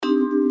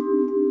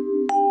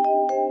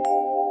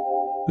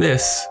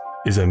This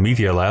is a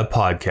Media Lab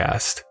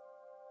podcast.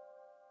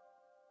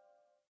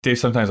 Dave,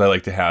 sometimes I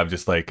like to have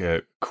just like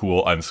a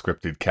cool,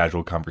 unscripted,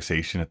 casual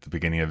conversation at the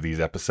beginning of these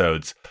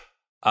episodes.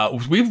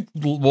 We've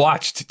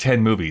watched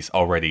 10 movies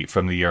already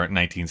from the year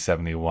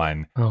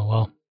 1971. Oh,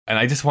 well. And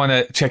I just want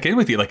to check in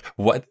with you. Like,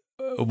 what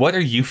are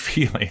you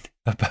feeling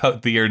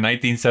about the year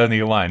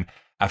 1971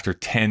 after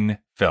 10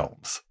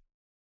 films?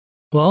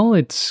 Well,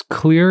 it's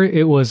clear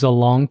it was a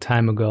long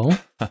time ago.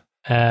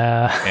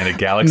 And a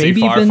galaxy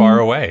far, far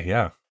away.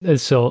 Yeah.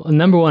 So,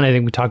 number one, I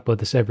think we talk about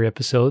this every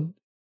episode.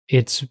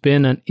 It's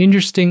been an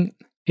interesting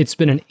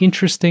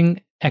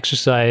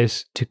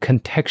exercise to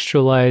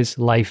contextualize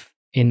life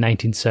in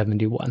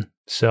 1971.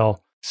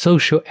 So,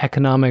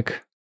 socioeconomic,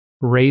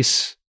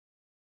 race,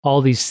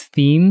 all these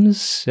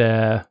themes.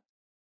 We're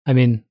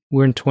in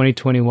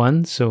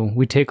 2021, so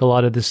we take a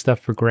lot of this stuff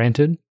for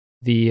granted.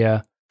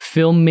 The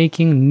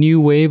filmmaking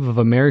new wave of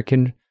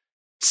American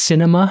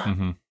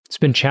cinema, It's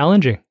been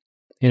challenging.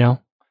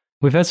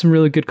 We've had some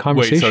really good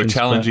conversations. Wait, so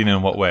challenging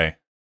in what way?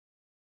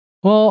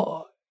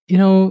 Well,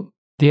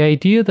 the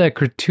idea that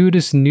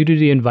gratuitous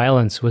nudity and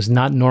violence was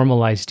not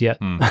normalized yet.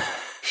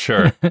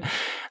 Sure.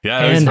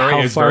 Yeah,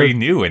 it was very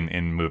new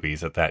in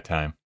movies at that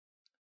time.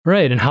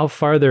 Right, and how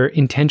far they're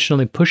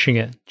intentionally pushing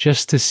it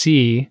just to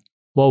see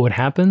what would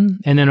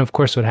happen. And then, of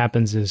course, what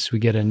happens is we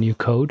get a new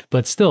code.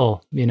 But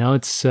still,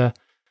 it's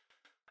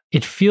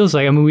it feels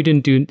like, we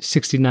didn't do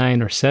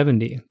 69 or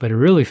 70, but it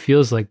really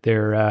feels like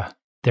they're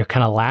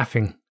kind of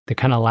laughing. They're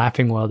kind of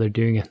laughing while they're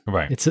doing it.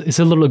 Right. It's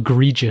a little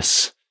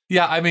egregious.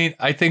 Yeah,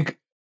 I think,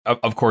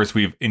 of course,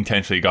 we've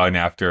intentionally gone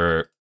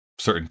after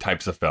certain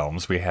types of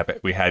films.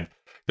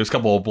 There's a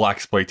couple of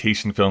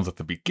blaxploitation films at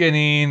the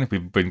beginning.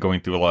 We've been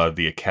going through a lot of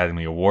the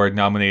Academy Award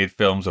nominated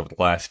films over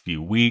the last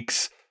few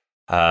weeks.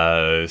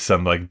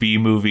 Some like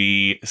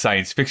B-movie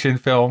science fiction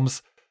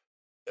films.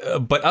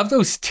 But of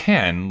those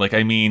 10,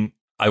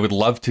 I would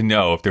love to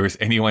know if there was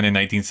anyone in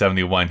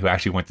 1971 who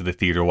actually went to the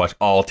theater to watch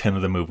all 10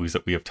 of the movies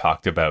that we have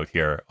talked about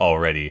here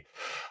already.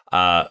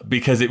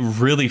 Because it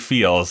really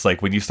feels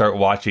like when you start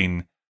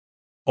watching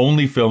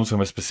only films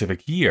from a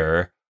specific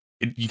year,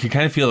 you can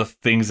kind of feel the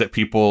things that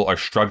people are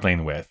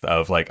struggling with,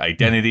 of like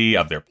identity,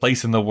 of their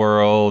place in the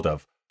world,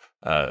 of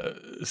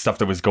stuff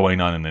that was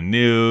going on in the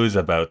news,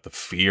 about the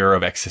fear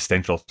of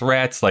existential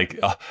threats.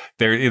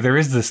 There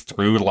is this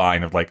through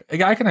line of like,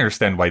 I can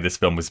understand why this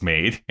film was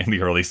made in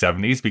the early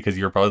 70s, because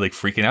you're probably like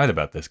freaking out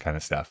about this kind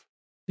of stuff.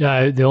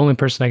 Yeah, the only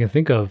person I can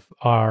think of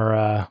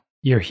are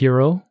your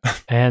hero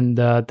and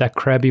that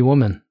crabby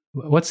woman.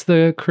 What's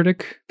the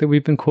critic that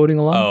we've been quoting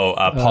a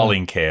lot?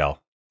 Pauline Kael.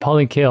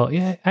 Pauline Kael.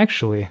 Yeah,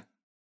 actually,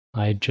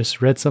 I just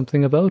read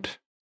something about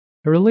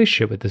a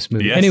relationship with this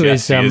movie. Yes,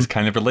 Anyways, she is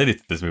kind of related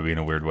to this movie in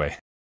a weird way.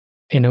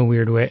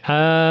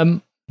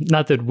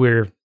 Not that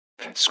we're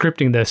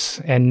scripting this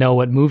and know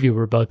what movie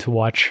we're about to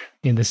watch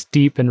in this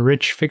deep and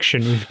rich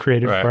fiction we've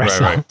created for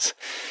ourselves.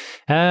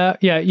 Right.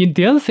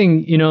 The other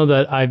thing,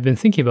 that I've been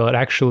thinking about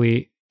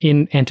actually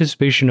in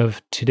anticipation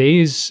of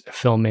today's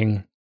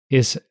filming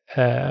is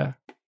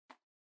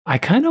I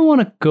kind of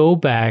want to go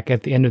back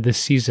at the end of this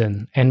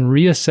season and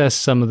reassess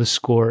some of the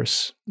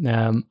scores.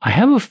 I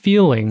have a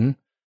feeling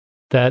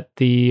that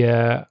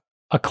the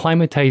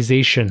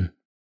acclimatization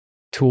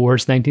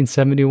towards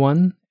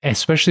 1971,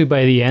 especially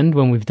by the end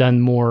when we've done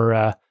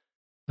more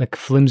like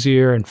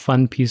flimsier and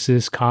fun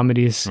pieces,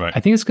 comedies, right. I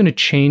think it's going to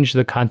change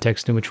the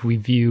context in which we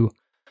view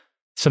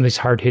some of these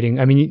hard-hitting.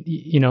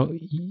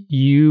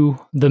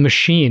 The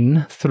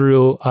Machine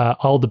threw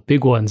all the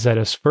big ones at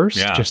us first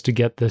just to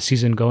get the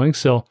season going.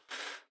 So,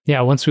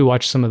 once we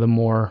watch some of the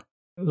more,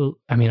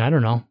 I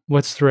don't know,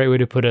 what's the right way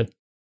to put it?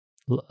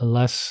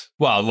 Less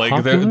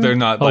they're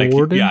not like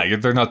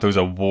awarded? They're not those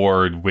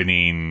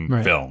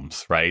award-winning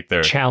films, right?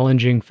 They're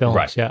challenging films,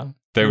 right. Yeah.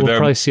 We'll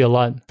probably see a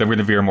lot. They're going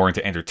to veer more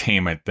into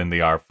entertainment than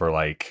they are for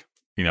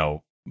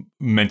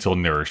mental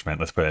nourishment.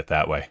 Let's put it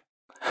that way.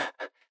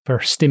 For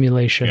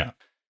stimulation.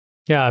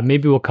 Yeah.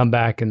 Maybe we'll come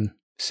back and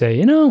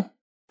say,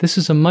 this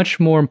is a much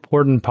more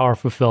important,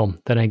 powerful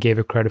film than I gave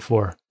it credit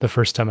for the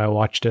first time I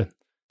watched it.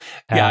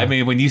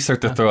 When you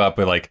start to throw up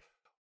with like,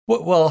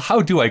 well,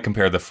 how do I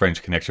compare The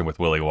French Connection with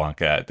Willy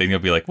Wonka? Then you'll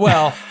be like,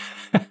 well,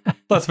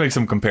 let's make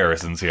some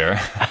comparisons here.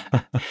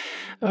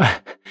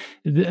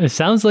 It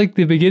sounds like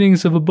the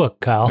beginnings of a book,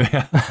 Kyle.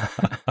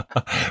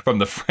 From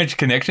The French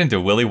Connection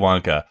to Willy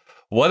Wonka.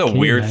 What a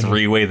weird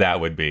three-way that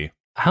would be.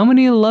 How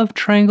many love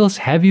triangles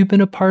have you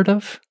been a part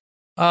of?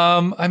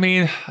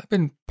 I've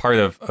been part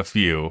of a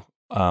few.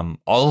 All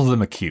of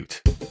them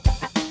acute.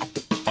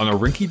 On a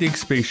rinky-dink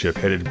spaceship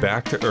headed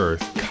back to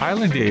Earth,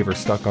 Kyle and Dave are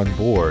stuck on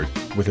board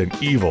with an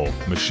evil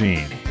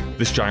machine.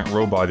 This giant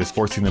robot is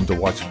forcing them to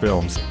watch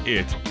films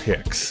it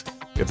picks.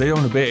 If they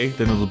don't obey,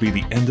 then it'll be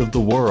the end of the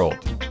world.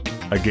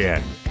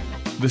 Again.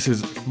 This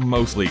is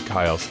mostly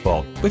Kyle's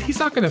fault, but he's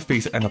not going to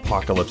face an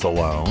apocalypse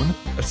alone,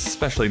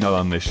 especially not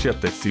on this ship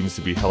that seems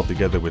to be held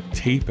together with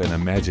tape and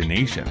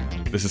imagination.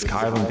 This is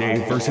Kyle and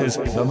Dave versus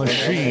The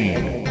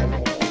Machine.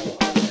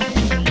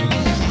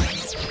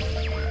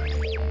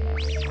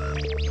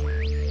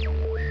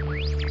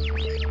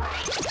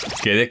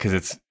 Get it?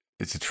 Because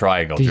it's a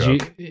triangle Did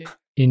joke.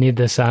 You need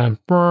this sound.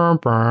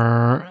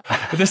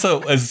 This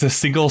as a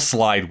single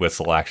slide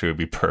whistle actually would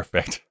be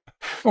perfect.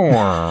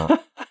 Welcome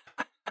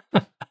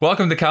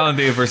to Kyle and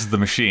Dave versus the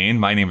Machine.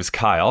 My name is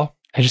Kyle.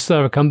 I just thought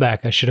of a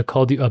comeback. I should have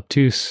called you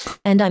obtuse.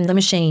 And I'm the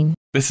Machine.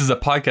 This is a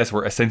podcast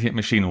where a sentient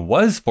machine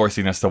was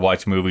forcing us to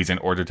watch movies in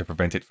order to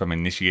prevent it from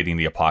initiating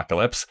the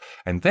apocalypse.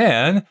 And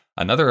then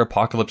another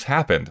apocalypse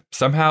happened.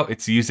 Somehow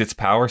it's used its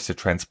powers to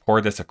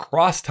transport us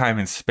across time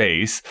and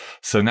space.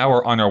 So now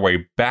we're on our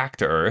way back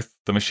to Earth.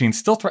 The machine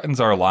still threatens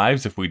our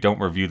lives if we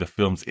don't review the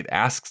films it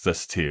asks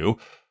us to.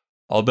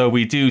 Although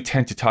we do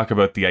tend to talk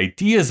about the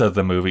ideas of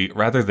the movie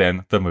rather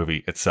than the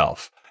movie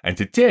itself. And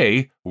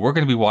today we're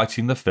going to be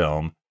watching the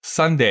film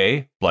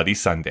Sunday, Bloody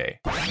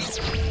Sunday.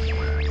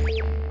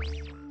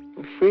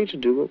 Free to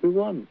do what we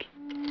want.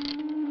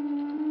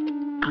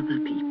 Other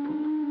people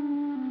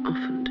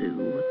often do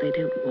what they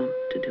don't want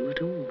to do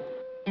at all.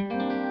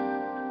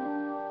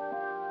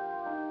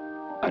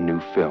 A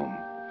new film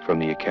from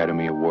the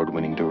Academy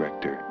Award-winning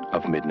director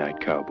of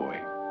Midnight Cowboy,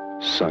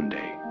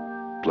 Sunday,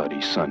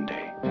 Bloody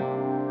Sunday.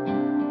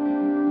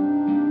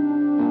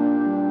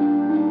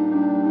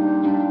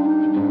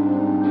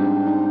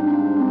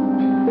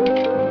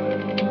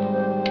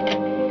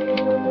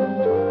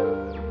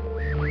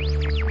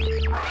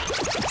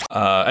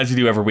 As we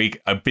do every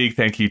week, a big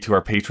thank you to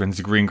our patrons,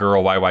 Green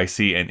Girl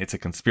YYC and It's a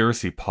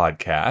Conspiracy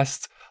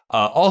Podcast.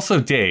 Also,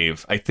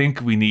 Dave, I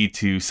think we need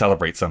to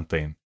celebrate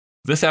something.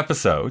 This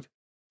episode,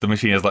 the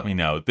machine has let me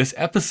know, this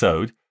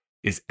episode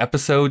is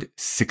episode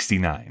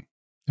 69.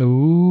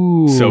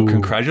 Ooh. So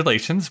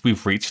congratulations,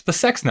 we've reached the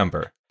sex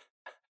number.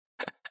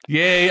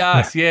 Yay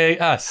us, yay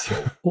us.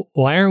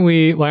 Why aren't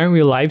we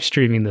live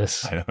streaming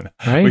this? I don't know.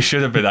 Right? We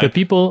should have been. The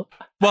people...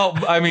 Well,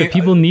 I mean, the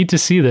people need to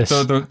see this.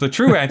 So the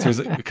true answer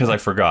is because I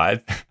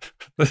forgot.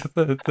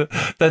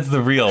 That's the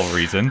real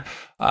reason.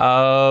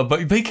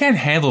 But they can't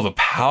handle the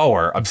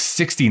power of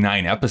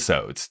 69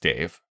 episodes,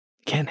 Dave.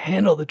 Can't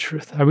handle the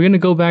truth. Are we going to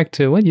go back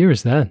to, what year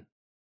is that?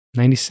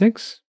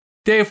 96?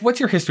 Dave, what's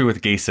your history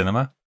with gay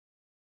cinema?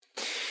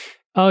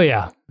 Oh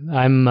yeah,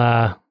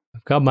 I've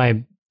got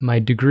my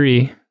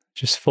degree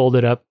just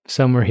folded up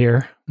somewhere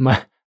here.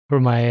 My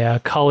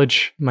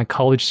college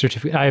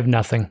certificate. I have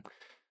nothing.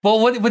 Well,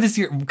 what is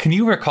can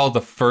you recall the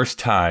first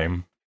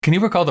time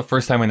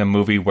in a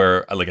movie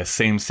where like a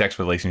same-sex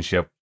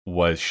relationship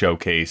was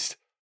showcased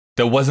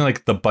that wasn't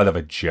like the butt of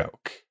a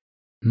joke?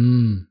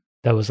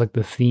 That was like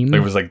the theme?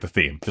 It was like the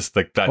theme. Just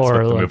like that's what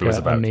the movie was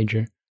about.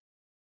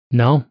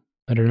 No,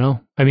 I don't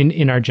know. I mean,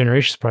 in our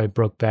generation, it's probably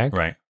Brokeback.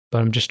 Right. But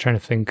I'm just trying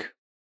to think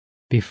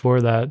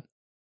before that.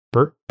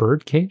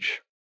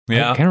 Birdcage?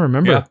 Yeah. I can't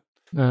remember.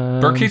 Yeah.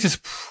 Birdcage is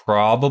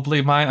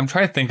probably mine. I'm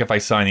trying to think if I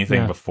saw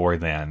anything before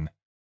then.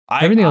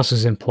 Everything else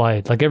was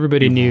implied. Like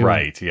everybody knew.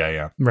 Right.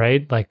 Yeah.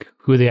 Right? Like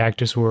who the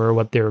actors were,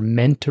 what they were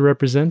meant to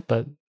represent.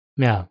 But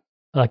yeah,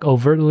 like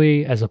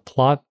overtly as a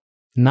plot,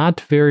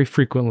 not very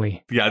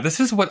frequently. Yeah.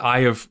 This is what I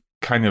have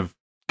kind of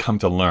come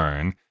to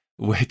learn,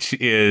 which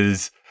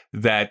is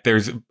that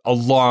there's a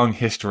long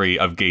history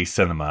of gay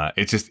cinema.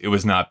 It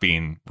was not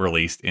being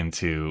released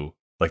into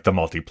like the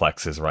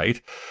multiplexes, right?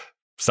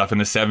 Stuff in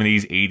the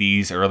 70s,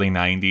 80s, early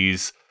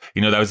 90s.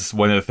 You know, that was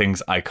one of the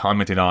things I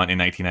commented on in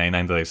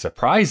 1999 that I was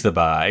surprised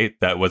by.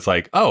 That was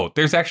like, oh,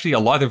 there's actually a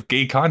lot of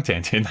gay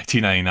content in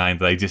 1999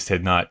 that I just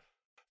had not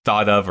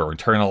thought of or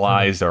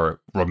internalized or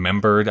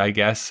remembered, I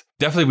guess.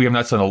 Definitely, we have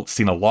not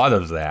seen a lot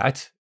of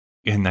that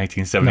in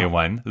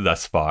 1971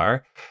 thus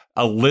far.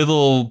 A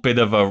little bit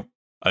of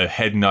a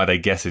head nod, I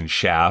guess, in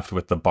Shaft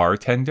with the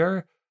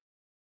bartender.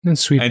 And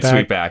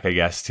Sweetback, I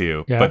guess,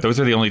 too. Yeah. But those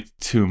are the only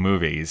two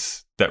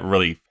movies that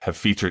really have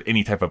featured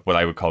any type of what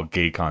I would call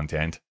gay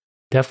content.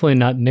 Definitely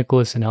not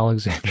Nicholas and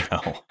Alexandra.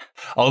 No.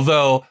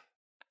 Although,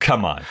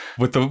 come on,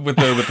 with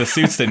the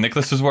suits that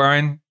Nicholas was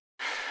wearing,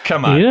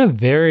 come on. He had a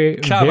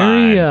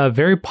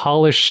very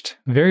polished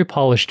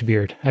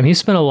beard. I mean, he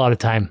spent a lot of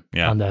time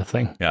on that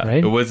thing. Yeah,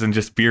 right? It wasn't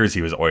just beers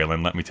he was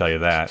oiling. Let me tell you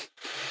that.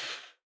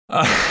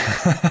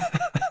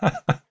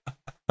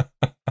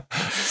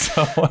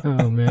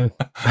 Oh man,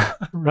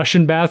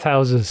 Russian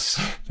bathhouses.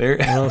 They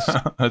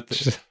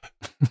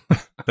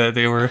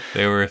were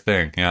a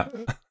thing. Yeah.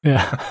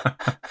 Yeah.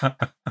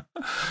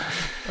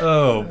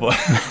 Oh boy.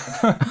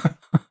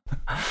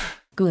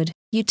 Good.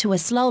 You two are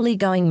slowly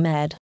going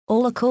mad,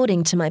 all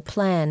according to my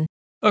plan.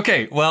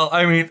 Okay. Well,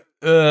 I mean,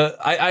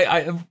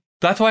 I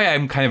that's why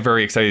I'm kind of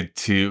very excited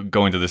to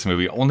go into this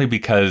movie, only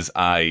because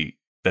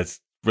that's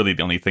really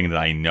the only thing that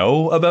I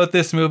know about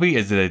this movie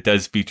is that it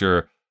does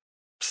feature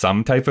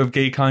some type of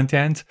gay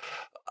content.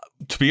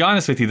 To be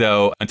honest with you,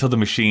 though, until the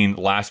machine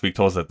last week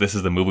told us that this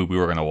is the movie we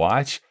were going to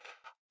watch,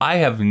 I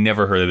have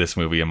never heard of this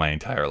movie in my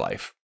entire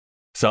life.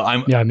 So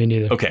me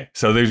neither. Okay,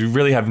 so there's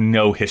really have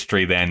no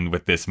history then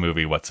with this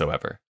movie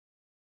whatsoever.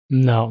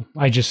 No,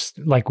 I just,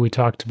 like we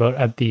talked about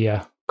at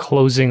the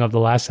closing of the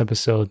last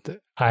episode,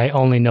 I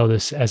only know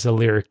this as a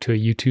lyric to a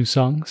U2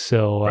 song.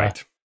 So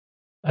right.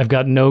 I've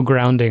got no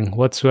grounding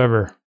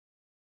whatsoever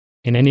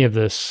in any of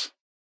this.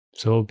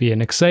 So it'll be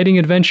an exciting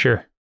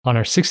adventure. on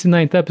our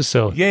 69th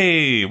episode.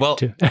 Yay! Well,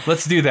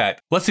 let's do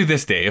that. Let's do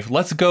this, Dave.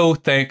 Let's go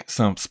thank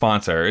some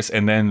sponsors,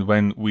 and then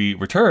when we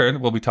return,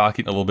 we'll be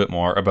talking a little bit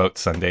more about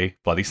Sunday,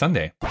 Bloody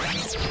Sunday.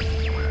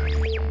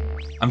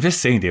 I'm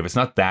just saying, Dave, it's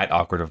not that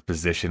awkward of a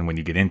position when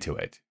you get into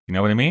it. You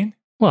know what I mean?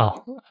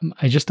 Well,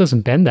 it just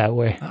doesn't bend that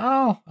way.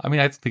 Oh, I mean,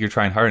 I think you're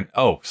trying hard.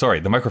 Oh,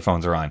 sorry, the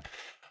microphones are on.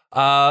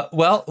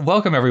 Well,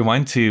 welcome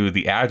everyone to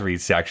the ad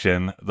read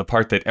section, the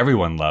part that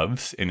everyone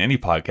loves in any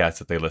podcast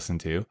that they listen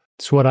to.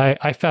 It's what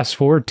I fast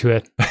forward to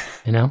it,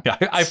 you know? Yeah,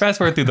 I fast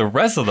forward through the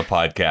rest of the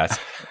podcast,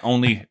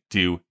 only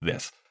do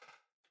this.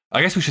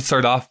 I guess we should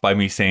start off by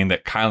me saying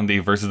that Kyle and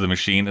Dave versus the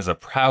Machine is a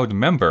proud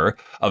member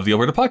of the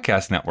Alberta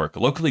Podcast Network,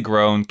 locally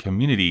grown,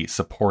 community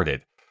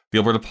supported. The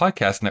Alberta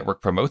Podcast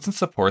Network promotes and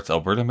supports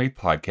Alberta-made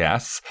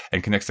podcasts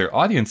and connects their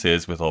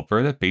audiences with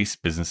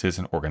Alberta-based businesses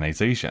and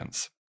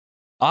organizations.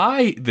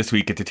 I, this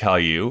week, get to tell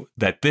you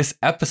that this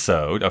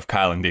episode of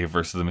Kyle and Dave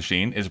versus the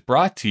Machine is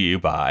brought to you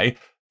by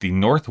the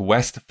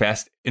Northwest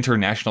Fest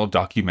International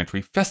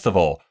Documentary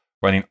Festival,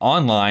 running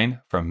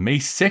online from May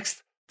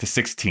 6th to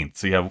 16th.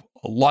 So you have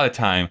a lot of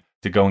time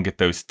to go and get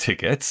those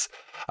tickets.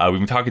 We've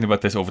been talking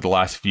about this over the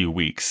last few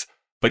weeks.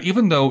 But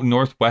even though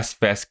Northwest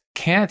Fest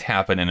can't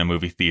happen in a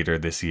movie theater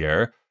this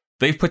year,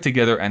 they've put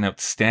together an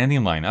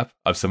outstanding lineup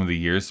of some of the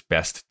year's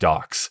best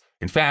docs.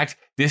 In fact,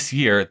 this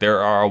year,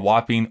 there are a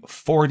whopping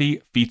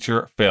 40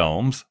 feature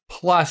films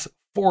plus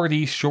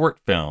 40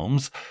 short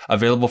films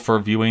available for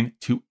viewing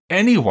to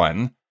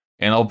anyone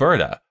in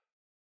Alberta.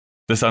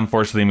 This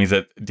unfortunately means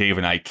that Dave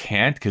and I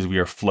can't because we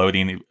are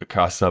floating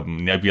across some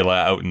nebula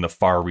out in the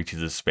far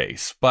reaches of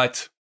space.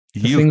 But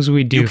the things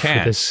we do for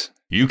this.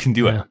 You can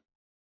do it.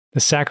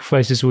 The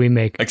sacrifices we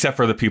make. Except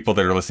for the people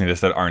that are listening to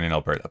this that aren't in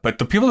Alberta. But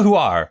the people who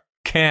are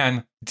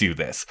can do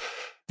this.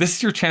 This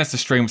is your chance to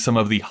stream some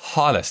of the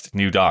hottest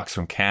new docs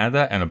from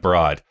Canada and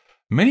abroad,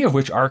 many of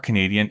which are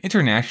Canadian,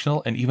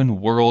 international, and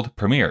even world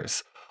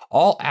premieres.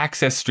 All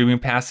access streaming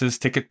passes,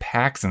 ticket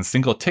packs, and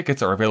single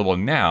tickets are available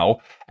now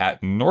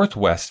at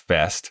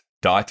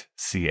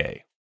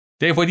northwestfest.ca.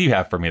 Dave, what do you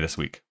have for me this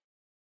week?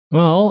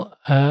 Well,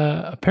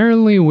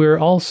 apparently we're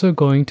also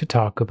going to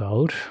talk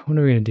about, what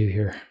are we going to do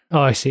here?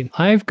 Oh, I see.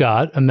 I've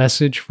got a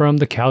message from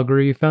the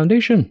Calgary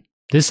Foundation.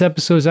 This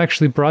episode is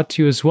actually brought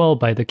to you as well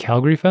by the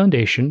Calgary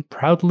Foundation,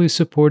 proudly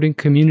supporting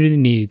community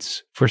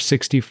needs for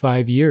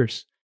 65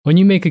 years. When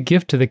you make a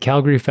gift to the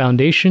Calgary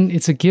Foundation,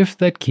 it's a gift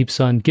that keeps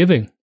on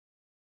giving.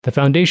 The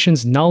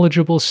Foundation's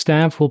knowledgeable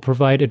staff will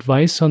provide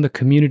advice on the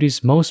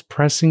community's most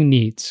pressing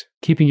needs,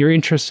 keeping your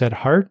interests at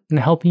heart and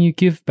helping you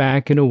give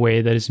back in a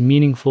way that is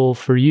meaningful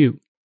for you.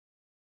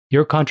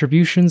 Your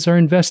contributions are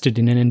invested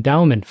in an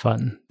endowment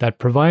fund that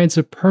provides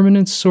a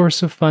permanent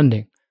source of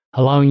funding,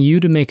 allowing you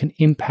to make an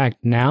impact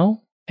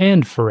now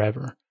and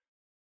forever.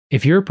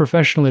 If you're a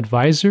professional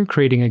advisor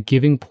creating a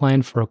giving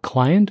plan for a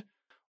client,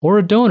 or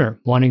a donor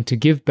wanting to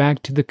give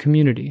back to the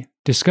community,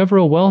 discover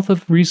a wealth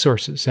of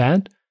resources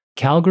at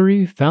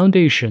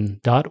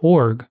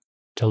calgaryfoundation.org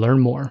to learn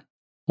more.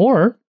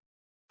 Or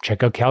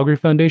check out Calgary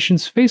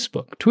Foundation's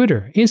Facebook,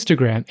 Twitter,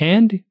 Instagram,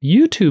 and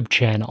YouTube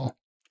channel.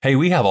 Hey,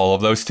 we have all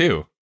of those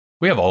too.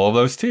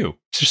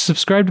 Just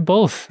subscribe to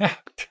both. Yeah,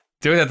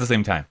 do it at the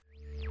same time.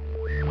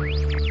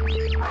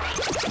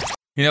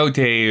 You know,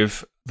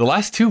 Dave, the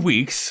last 2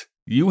 weeks,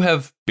 you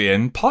have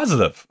been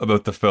positive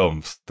about the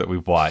films that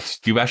we've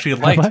watched. You've actually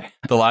liked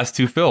the last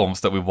 2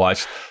 films that we've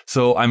watched.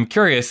 So I'm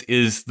curious,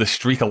 is the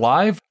streak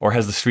alive or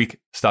has the streak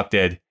stopped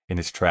dead in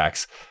its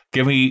tracks?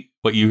 Give me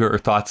what your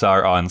thoughts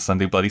are on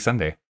Sunday, Bloody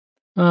Sunday.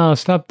 Oh,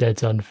 stop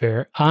dead's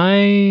unfair.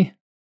 I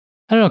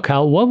don't know,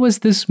 Kyle, what was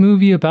this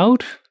movie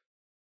about?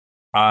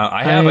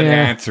 I have an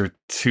answer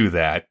to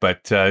that,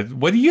 but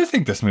what do you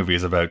think this movie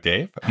is about,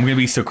 Dave? I'm going to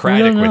be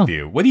Socratic with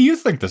you. What do you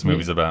think this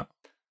movie's about?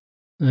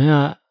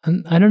 Yeah,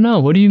 I don't know.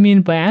 What do you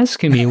mean by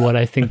asking me what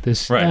I think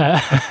this?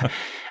 Right.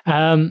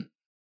 I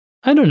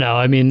don't know.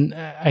 I mean,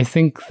 I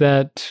think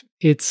that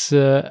it's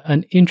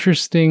an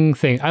interesting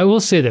thing. I will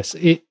say this: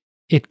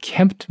 it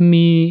kept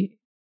me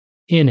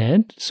in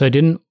it, so I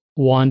didn't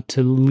want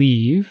to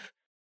leave.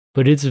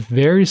 But it's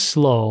very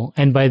slow,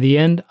 and by the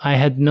end, I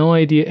had no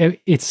idea.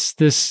 It's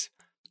this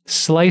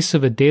slice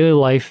of a daily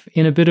life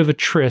in a bit of a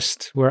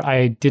tryst where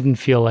I didn't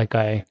feel like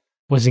I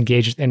was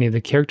engaged with any of the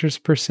characters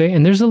per se.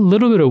 And there's a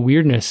little bit of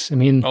weirdness. I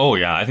mean, oh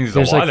yeah, I think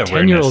there's a lot like of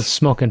weirdness. 10-year-olds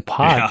smoking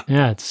pot.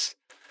 Yeah, it's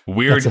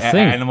weird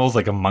animals,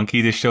 like a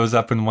monkey that shows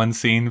up in one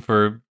scene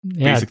for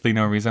basically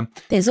no reason.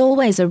 There's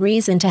always a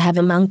reason to have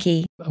a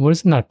monkey. What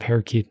is it? Not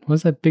parakeet.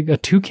 What's that big? A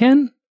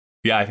toucan?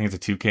 Yeah, I think it's a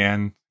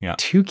toucan. Yeah.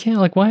 Toucan?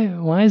 Like,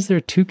 why is there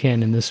a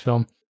toucan in this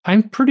film?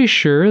 I'm pretty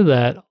sure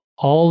that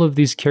all of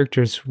these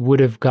characters would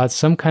have got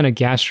some kind of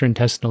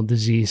gastrointestinal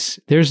disease.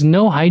 There's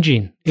no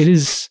hygiene. It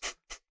is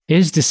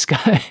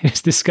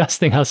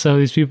disgusting how some of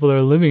these people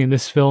are living in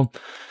this film.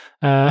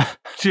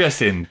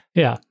 Just in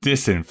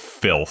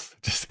filth.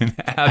 Just in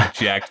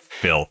abject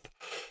filth.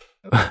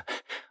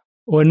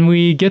 When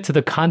we get to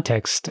the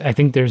context, I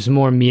think there's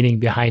more meaning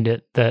behind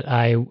it that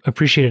I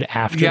appreciated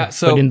after. Yeah,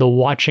 so, but in the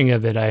watching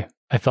of it, I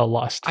I felt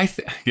lost.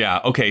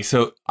 Okay.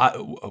 So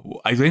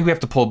I think we have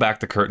to pull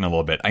back the curtain a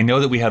little bit. I know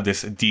that we have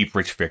this deep,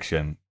 rich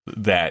fiction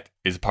that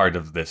is part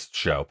of this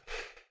show.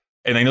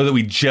 And I know that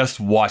we just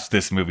watched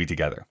this movie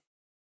together.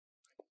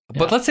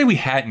 But let's say we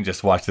hadn't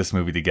just watched this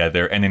movie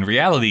together. And in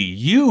reality,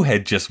 you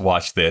had just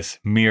watched this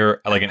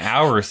mere like an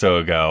hour or so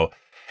ago.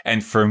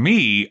 And for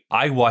me,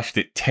 I watched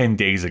it 10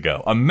 days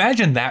ago.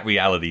 Imagine that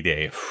reality,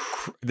 Dave.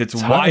 It's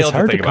wild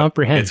to think about.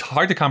 Comprehend. It's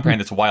hard to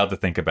comprehend. It's wild to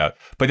think about.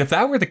 But if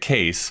that were the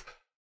case,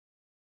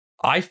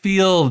 I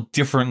feel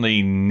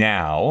differently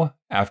now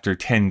after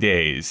 10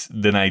 days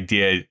than I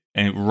did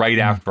and right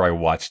after I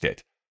watched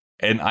it.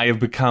 And I have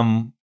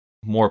become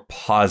more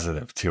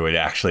positive to it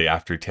actually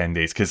after 10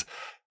 days because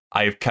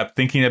I've kept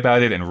thinking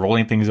about it and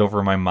rolling things over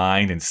in my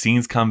mind and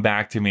scenes come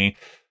back to me.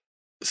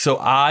 So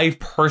I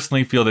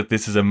personally feel that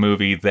this is a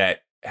movie that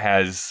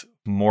has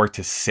more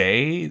to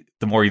say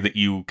the more that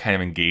you kind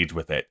of engage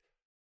with it.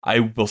 I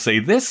will say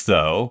this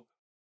though,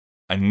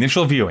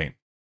 initial viewing,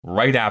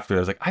 right after, I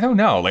was like, I don't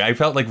know. Like I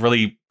felt like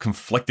really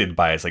conflicted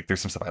by it. It's like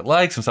there's some stuff I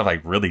like, some stuff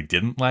I really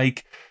didn't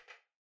like.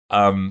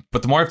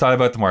 But the more I've thought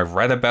about it, the more I've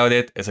read about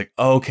it, it's like,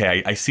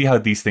 okay, I see how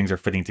these things are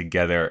fitting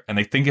together. And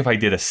I think if I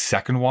did a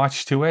second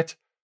watch to it,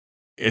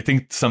 I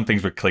think some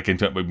things would click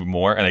into it maybe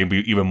more and I'd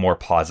be even more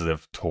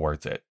positive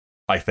towards it.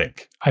 I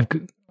think. I've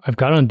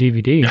got it on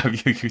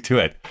DVD. You do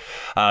it.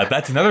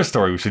 That's another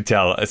story we should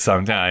tell at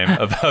some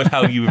time about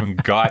how you even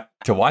got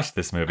to watch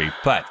this movie.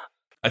 But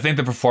I think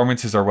the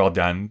performances are well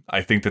done.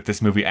 I think that this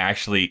movie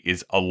actually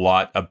is a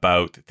lot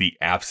about the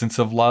absence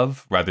of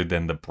love rather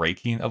than the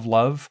breaking of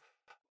love.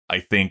 I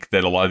think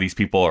that a lot of these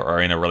people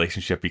are in a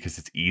relationship because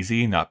it's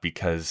easy, not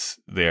because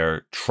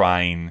they're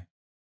trying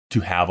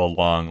to have a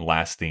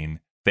long-lasting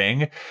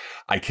thing.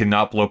 I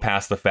cannot blow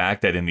past the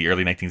fact that in the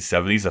early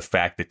 1970s, the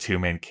fact that two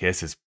men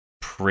kiss is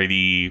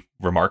pretty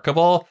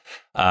remarkable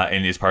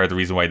and is part of the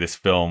reason why this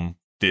film,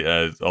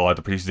 a lot of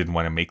the producers didn't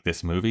want to make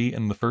this movie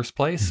in the first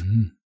place.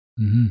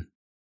 Mm-hmm. Mm-hmm.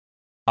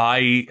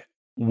 I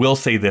will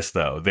say this,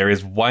 though. There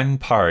is one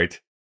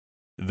part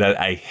that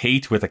I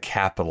hate with a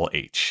capital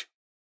H.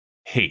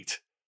 Hate.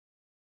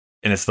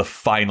 And it's the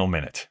final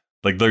minute.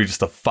 Like literally just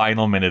the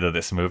final minute of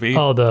this movie.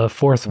 Oh, the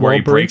fourth wall where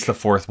he break? breaks the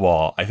fourth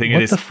wall. I think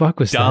what it is the fuck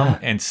was dumb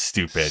that? and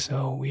stupid.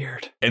 So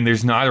weird. And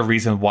there's not a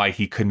reason why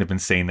he couldn't have been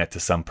saying that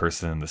to some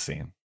person in the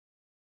scene.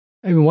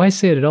 I mean, why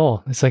say it at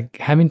all? It's like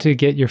having to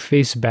get your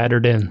face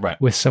battered in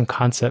with some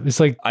concept. It's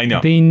like I know.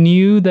 They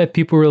knew that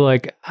people were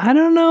like, I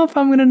don't know if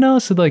I'm going to know.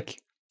 So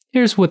like,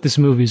 here's what this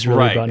movie's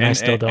really about. And I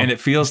still don't. And it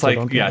feels like,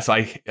 so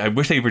I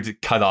wish they were to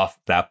cut off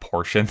that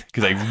portion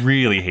because I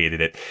really hated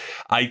it.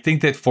 I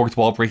think that fourth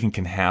wall breaking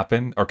can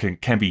happen or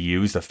can be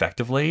used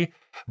effectively,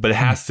 but it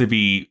has to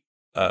be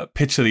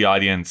pitched to the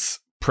audience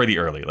pretty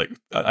early. Like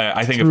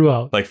I think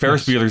throughout, like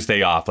Ferris Bueller's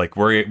Day Off, like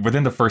we're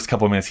within the first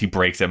couple of minutes he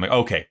breaks it. I'm like,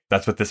 okay,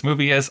 that's what this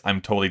movie is.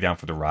 I'm totally down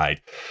for the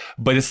ride.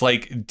 But it's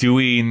like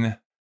doing,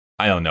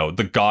 I don't know,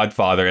 The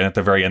Godfather, and at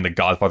the very end, The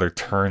Godfather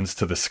turns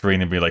to the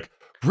screen and be like,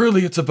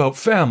 really, it's about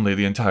family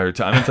the entire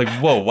time. It's like,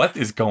 whoa, what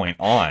is going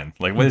on?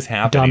 Like, what is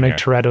happening? Dominic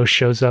Toretto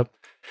shows up.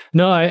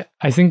 No,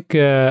 I think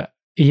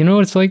you know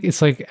what it's like?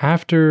 It's like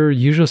after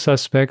Usual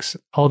Suspects,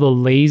 all the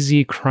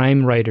lazy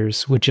crime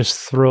writers would just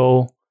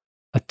throw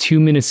a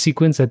 2-minute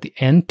sequence at the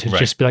end to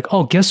just be like,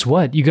 oh, guess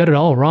what? You got it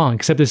all wrong,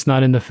 except it's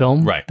not in the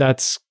film. Right.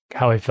 That's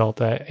how I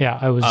felt.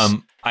 I was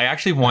I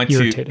actually want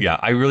irritated.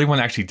 I really want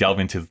to actually delve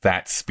into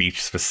that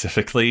speech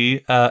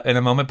specifically in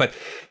a moment. But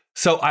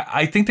so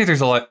I think that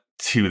there's a lot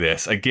to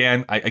this.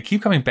 Again, I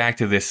keep coming back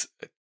to this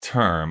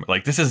term.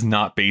 Like, this is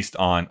not based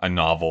on a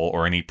novel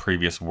or any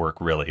previous work,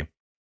 really.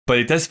 But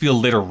it does feel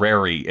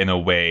literary in a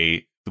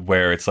way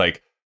where it's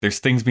like there's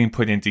things being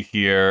put into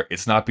here.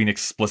 It's not being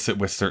explicit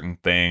with certain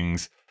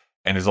things.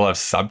 And there's a lot of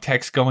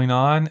subtext going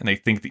on. And I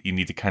think that you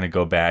need to kind of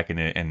go back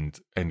and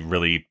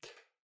really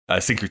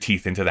sink your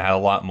teeth into that a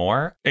lot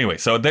more. Anyway,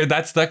 so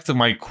that's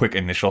my quick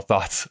initial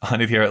thoughts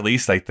on it here, at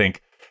least. I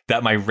think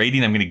that my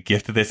rating I'm going to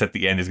give to this at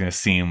the end is going to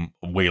seem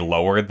way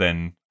lower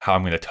than how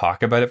I'm going to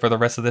talk about it for the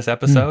rest of this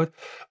episode.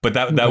 But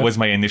that was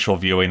my initial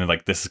viewing, and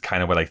like this is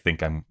kind of what I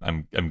think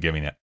I'm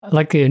giving it. I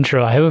like the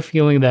intro. I have a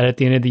feeling that at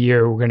the end of the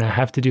year we're going to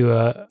have to do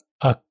a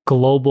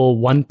global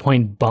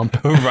 1-point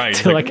bump. Right.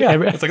 To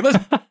it's like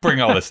let's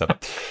bring all this stuff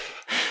up.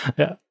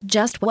 Yeah.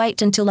 Just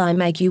wait until I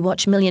make you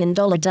watch $1 Million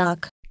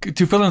Duck.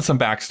 To fill in some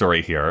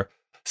backstory here,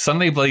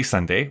 Sunday Bloody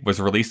Sunday was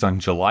released on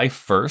July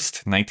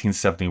 1st,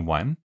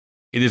 1971.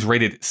 It is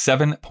rated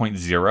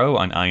 7.0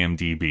 on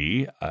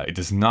IMDb. It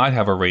does not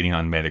have a rating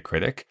on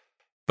Metacritic.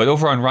 But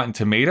over on Rotten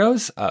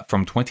Tomatoes,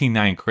 from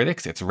 29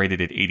 critics, it's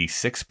rated at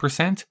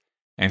 86%.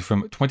 And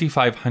from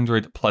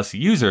 2,500 plus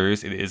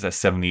users, it is a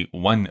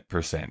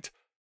 71%.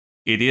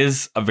 It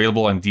is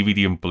available on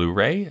DVD and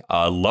Blu-ray.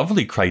 A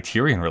lovely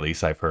Criterion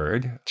release, I've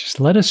heard. Just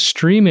let us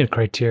stream it,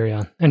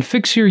 Criterion. And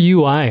fix your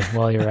UI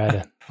while you're at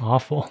it.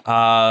 Awful.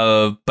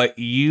 But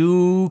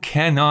you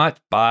cannot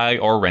buy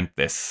or rent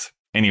this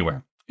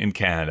anywhere. In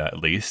Canada, at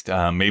least.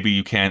 Maybe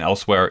you can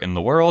elsewhere in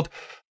the world.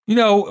 You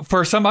know,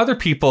 for some other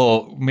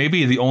people,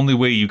 maybe the only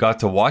way you got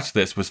to watch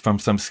this was from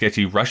some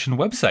sketchy Russian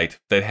website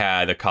that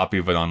had a copy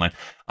of it online.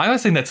 I'm not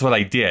saying that's what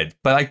I did,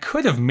 but I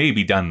could have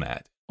maybe done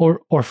that.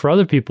 Or for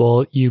other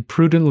people, you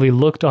prudently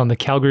looked on the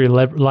Calgary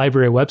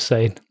Library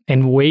website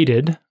and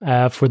waited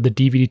for the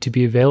DVD to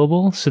be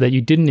available so that you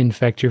didn't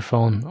infect your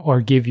phone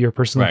or give your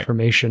personal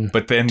information.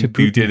 But then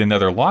you did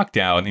another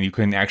lockdown and you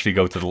couldn't actually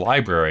go to the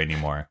library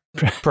anymore.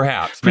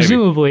 Perhaps.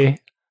 Presumably,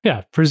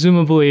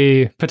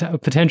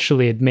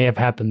 potentially it may have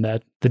happened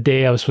that the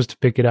day I was supposed to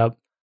pick it up,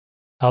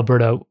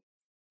 Alberta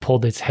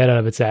pulled its head out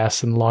of its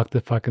ass and locked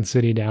the fucking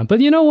city down. But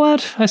you know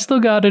what? I still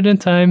got it in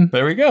time.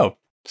 There we go.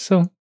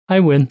 So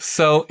I win.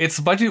 So its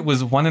budget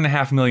was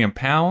 £1.5 million.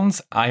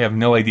 I have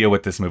no idea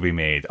what this movie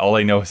made. All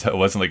I know is that it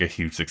wasn't like a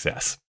huge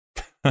success.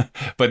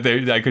 But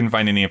I couldn't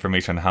find any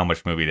information on how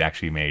much movie it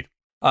actually made.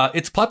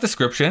 Its plot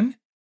description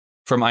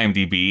from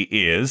IMDb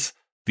is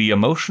the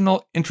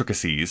emotional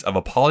intricacies of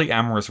a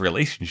polyamorous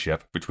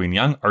relationship between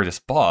young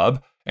artist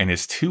Bob and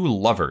his two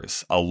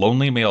lovers, a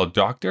lonely male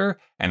doctor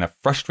and a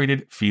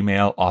frustrated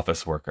female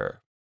office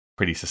worker.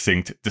 Pretty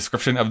succinct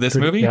description of this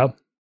movie. Yep.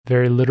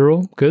 Very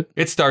literal. Good.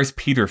 It stars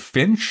Peter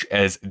Finch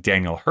as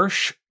Daniel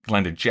Hirsch,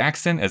 Glenda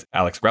Jackson as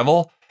Alex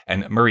Revel,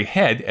 and Murray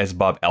Head as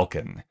Bob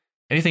Elkin.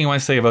 Anything you want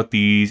to say about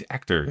these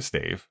actors,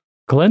 Dave?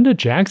 Glenda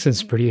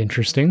Jackson's pretty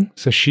interesting.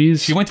 So she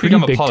went to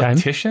become a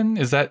politician?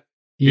 Is that?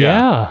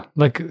 Yeah.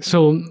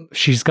 So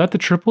she's got the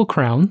Triple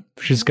Crown.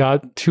 She's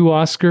got 2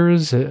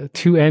 Oscars,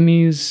 2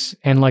 Emmys,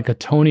 and like a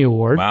Tony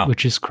Award,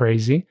 which is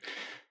crazy.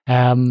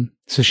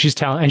 So she's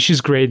talented, and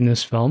she's great in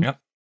this film. Yep.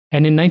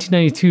 And in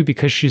 1992,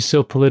 because she's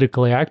so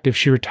politically active,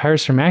 she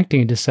retires from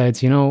acting and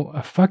decides,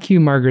 fuck you,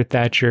 Margaret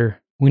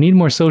Thatcher. We need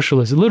more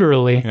socialists,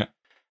 literally. Yeah.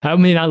 I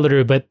mean, not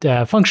literally,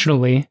 but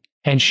functionally.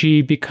 And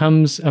she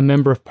becomes a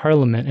member of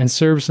parliament and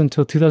serves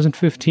until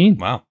 2015.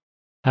 Wow.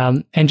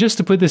 And just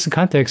to put this in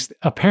context,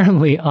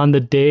 apparently on the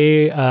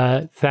day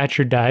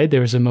Thatcher died, there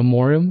was a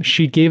memoriam.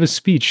 She gave a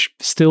speech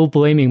still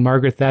blaming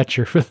Margaret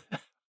Thatcher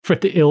for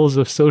the ills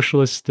of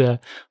socialist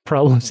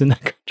problems in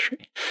that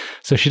country.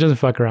 So she doesn't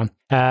fuck around.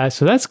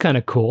 So that's kind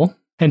of cool.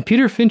 And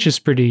Peter Finch is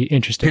pretty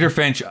interesting. Peter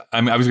Finch,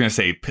 I was going to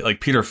say,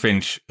 like Peter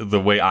Finch, the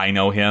way I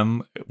know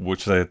him,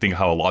 which is I think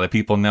how a lot of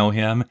people know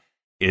him,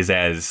 is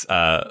as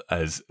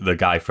the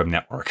guy from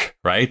Network,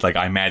 right? Like,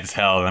 I'm mad as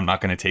hell and I'm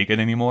not going to take it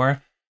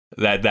anymore.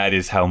 That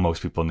is how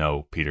most people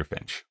know Peter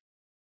Finch.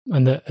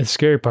 And the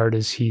scary part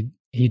is he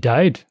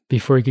died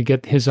before he could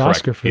get his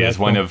Oscar for that. He is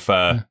one of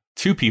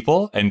 2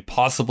 people, and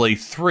possibly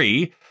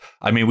 3.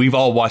 I mean, we've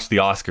all watched the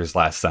Oscars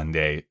last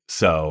Sunday,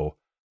 so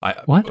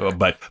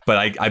But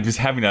I'm just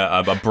having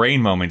a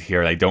brain moment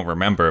here. I don't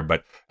remember,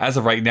 but as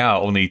of right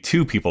now, only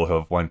 2 people who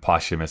have won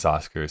posthumous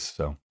Oscars.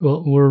 So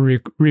we'll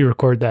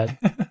re-record that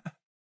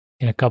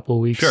in a couple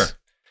of weeks. Sure.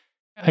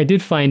 I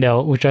did find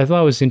out, which I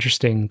thought was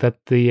interesting,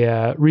 that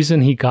the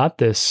reason he got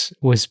this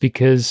was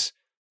because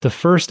the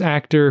first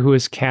actor who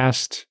was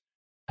cast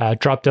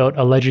dropped out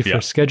allegedly for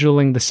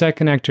scheduling. The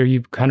second actor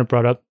you kind of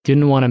brought up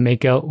didn't want to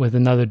make out with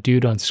another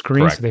dude on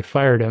screen, so they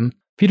fired him.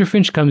 Peter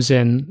Finch comes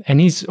in,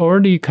 and he's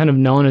already kind of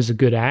known as a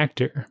good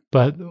actor,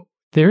 but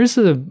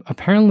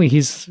apparently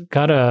he's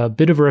got a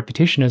bit of a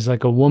reputation as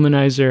like a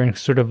womanizer and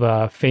sort of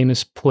a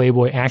famous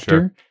Playboy actor.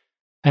 Sure.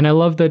 And I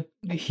love that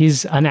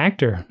he's an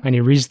actor and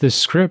he reads this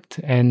script,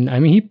 and I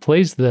mean, he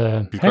plays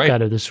the heck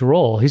out of this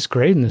role. He's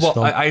great in this film.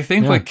 Well, I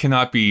think what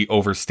cannot be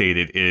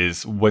overstated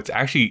is what's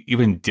actually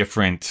even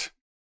different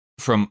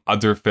from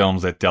other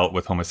films that dealt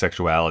with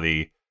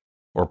homosexuality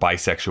or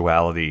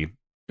bisexuality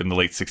in the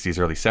late 60s,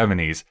 early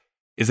 70s,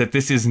 is that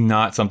this is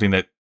not something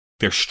that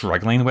they're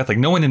struggling with. Like,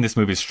 no one in this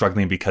movie is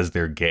struggling because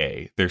they're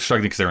gay. They're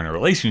struggling because they're in a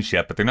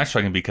relationship, but they're not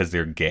struggling because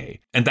they're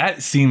gay. And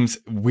that seems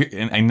weird.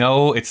 And I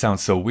know it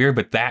sounds so weird,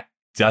 but that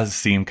does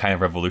seem kind of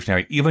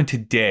revolutionary. Even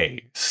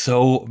today,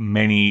 so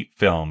many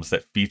films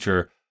that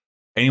feature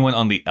anyone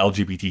on the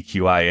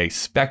LGBTQIA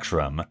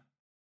spectrum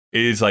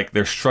is like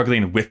they're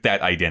struggling with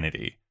that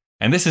identity.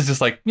 And this is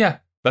just like, yeah,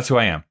 that's who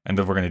I am. And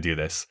then we're going to do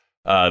this.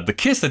 The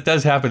kiss that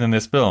does happen in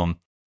this film,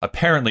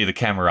 apparently the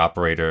camera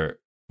operator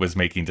was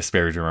making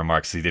disparaging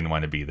remarks. He didn't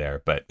want to be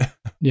there. But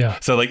yeah.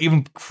 So like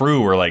even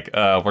crew were like,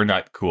 we're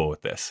not cool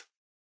with this.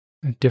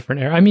 A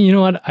different era. I mean, you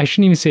know what? I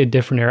shouldn't even say a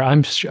different era.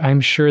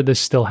 I'm sure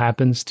this still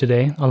happens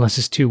today, unless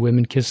it's 2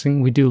 women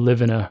kissing. We do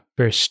live in a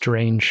very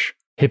strange,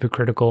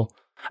 hypocritical.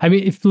 I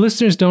mean, if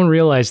listeners don't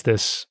realize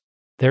this,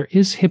 there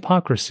is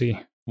hypocrisy.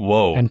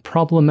 Whoa. And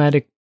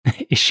problematic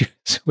issues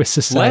with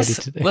society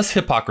today. Less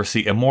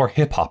hypocrisy and more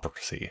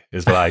hypocrisy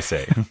is what I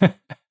say.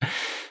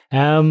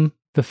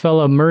 The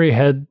fella Murray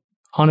Head,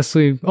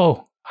 honestly,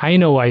 I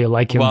know why you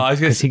like him. Well,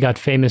 because he got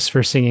famous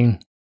for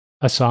singing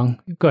a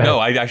song. Go ahead. No,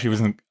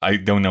 I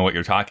don't know what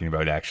you're talking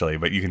about, actually,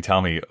 but you can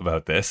tell me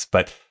about this.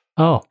 But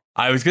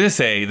I was going to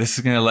say, this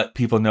is going to let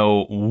people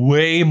know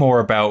way more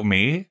about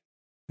me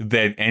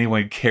than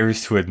anyone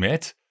cares to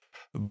admit.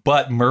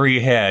 But Murray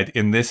Head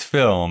in this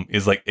film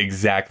is like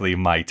exactly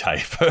my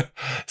type.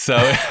 So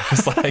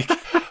it's like,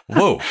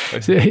 whoa.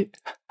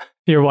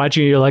 You're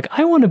watching, you're like,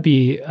 I want to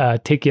be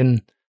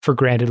taken for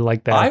granted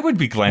like that. I would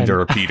be Glenda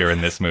or Peter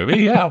in this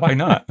movie. Yeah, why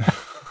not?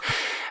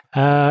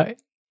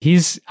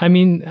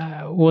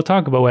 We'll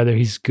talk about whether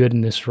he's good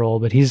in this role,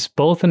 but he's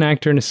both an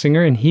actor and a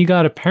singer, and he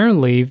got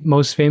apparently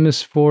most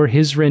famous for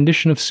his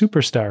rendition of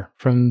Superstar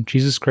from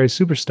Jesus Christ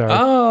Superstar.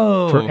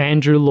 Oh. For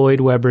Andrew Lloyd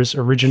Webber's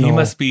original. He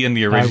must be in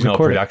the original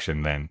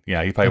production then.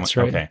 Yeah, he probably That's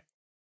right. Okay.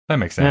 That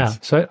makes sense. Yeah,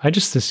 so I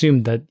just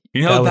assumed that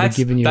that would have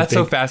given you that's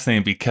so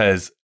fascinating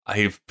because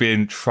I've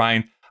been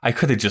trying. I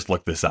could have just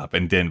looked this up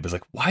and didn't. But it's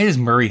like, why does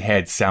Murray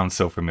Head sound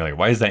so familiar?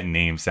 Why does that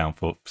name sound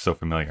so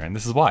familiar? And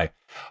this is why.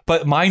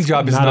 But my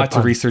job is not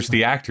to research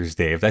the actors,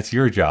 Dave. That's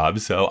your job,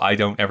 so I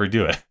don't ever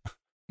do it.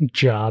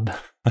 Job,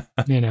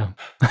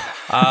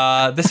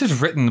 This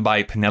is written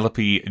by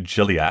Penelope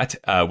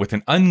Gilliatt with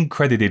an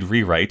uncredited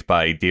rewrite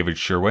by David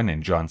Sherwin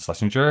and John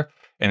Schlesinger,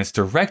 and it's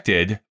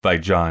directed by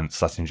John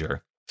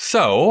Schlesinger.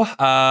 So,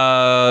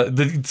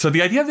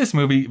 the idea of this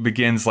movie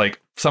begins like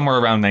somewhere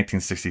around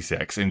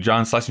 1966, and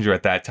John Schlesinger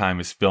at that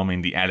time is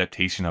filming the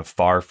adaptation of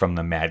Far From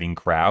the Madding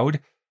Crowd.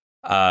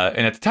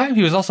 And at the time,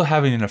 he was also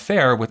having an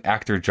affair with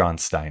actor John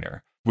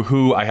Steiner,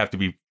 who, I have to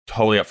be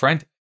totally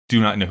upfront, do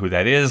not know who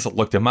that is.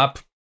 Looked him up,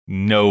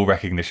 no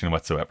recognition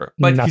whatsoever.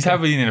 But He's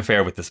having an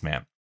affair with this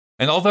man.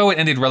 And although it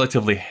ended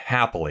relatively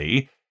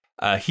happily,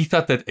 he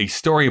thought that a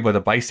story about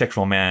a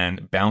bisexual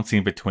man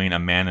bouncing between a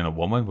man and a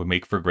woman would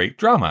make for great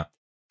drama.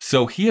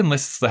 So he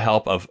enlists the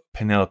help of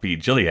Penelope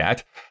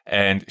Gilliatt,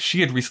 and she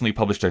had recently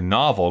published a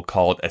novel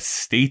called A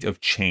State of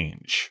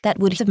Change. That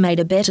would have made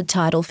a better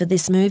title for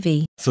this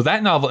movie. So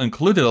that novel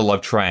included a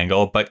love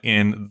triangle, but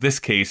in this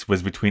case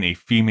was between a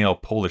female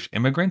Polish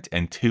immigrant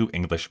and two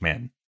English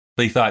men.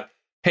 They thought,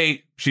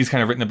 hey, she's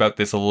kind of written about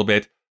this a little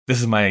bit.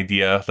 This is my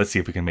idea. Let's see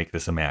if we can make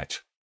this a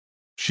match.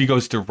 She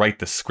goes to write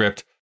the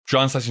script.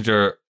 John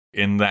Schlesinger,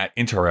 in that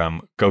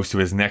interim, goes to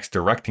his next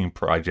directing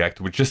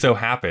project, which just so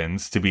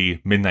happens to be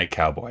Midnight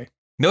Cowboy.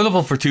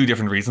 Notable for two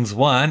different reasons.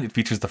 One, it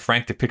features the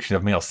frank depiction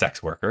of male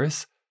sex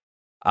workers.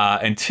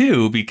 And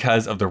two,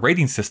 because of the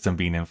rating system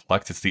being in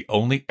flux, it's the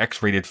only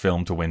X-rated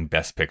film to win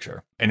Best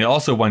Picture. And it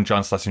also won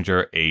John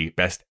Schlesinger a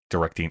Best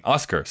Directing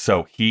Oscar.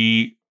 So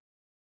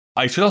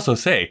I should also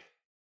say,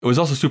 it was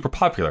also super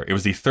popular. It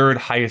was the third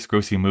highest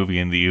grossing movie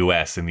in the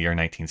US in the year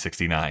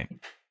 1969.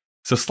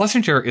 So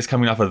Schlesinger is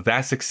coming off of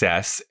that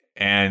success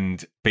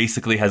and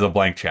basically has a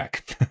blank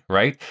check,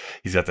 right?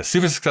 He's got the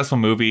super successful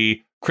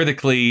movie,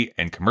 critically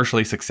and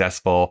commercially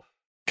successful,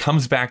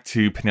 comes back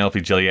to Penelope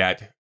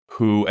Gilliatt,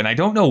 who, and I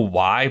don't know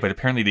why, but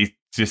apparently they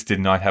just did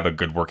not have a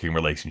good working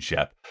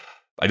relationship.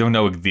 I don't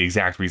know the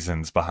exact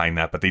reasons behind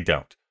that, but they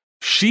don't.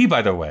 She,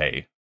 by the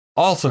way,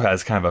 also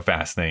has kind of a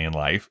fascinating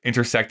life,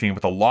 intersecting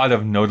with a lot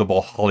of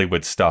notable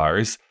Hollywood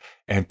stars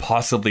and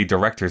possibly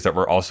directors that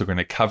we're also going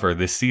to cover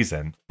this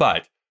season.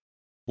 But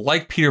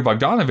like Peter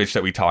Bogdanovich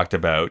that we talked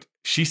about,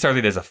 she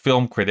started as a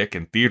film critic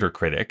and theater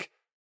critic,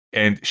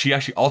 and she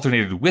actually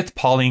alternated with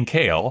Pauline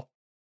Kael,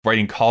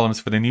 writing columns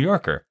for The New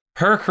Yorker.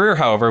 Her career,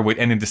 however, would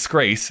end in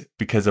disgrace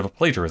because of a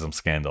plagiarism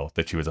scandal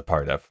that she was a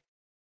part of.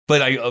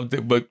 But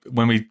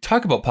when we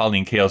talk about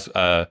Pauline Kael's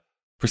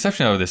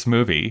perception of this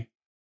movie,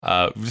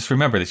 just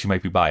remember that she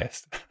might be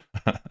biased.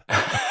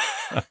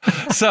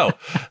 So,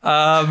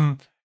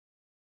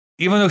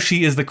 even though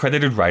she is the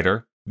credited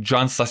writer,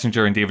 John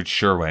Schlesinger and David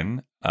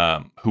Sherwin,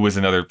 who was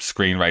another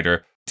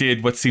screenwriter,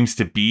 did what seems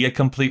to be a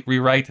complete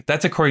rewrite.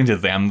 That's according to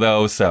them,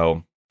 though,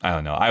 so I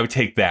don't know. I would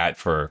take that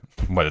for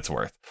what it's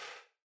worth.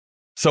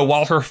 So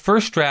while her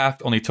first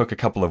draft only took a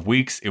couple of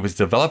weeks, it was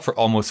developed for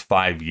almost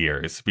 5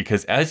 years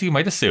because, as you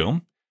might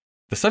assume,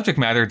 the subject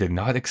matter did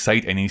not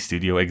excite any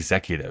studio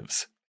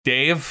executives.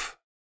 Dave,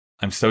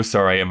 I'm so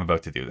sorry I'm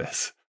about to do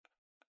this.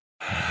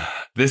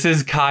 This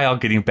is Kyle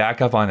getting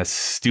back up on a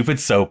stupid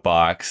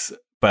soapbox,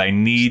 but I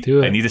need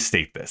to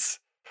state this.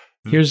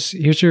 Here's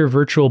your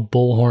virtual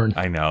bullhorn.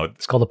 I know.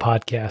 It's called a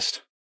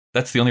podcast.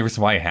 That's the only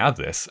reason why I have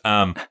this.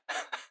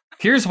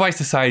 Here's why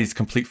society's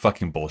complete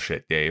fucking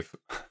bullshit, Dave.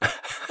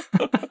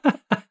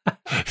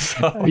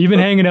 You've been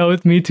hanging out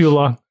with me too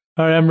long.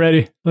 All right, I'm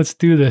ready. Let's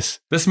do this.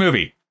 This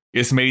movie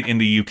is made in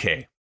the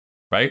UK,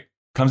 right?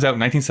 Comes out in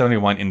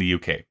 1971 in the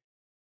UK.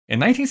 In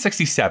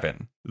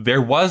 1967,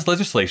 there was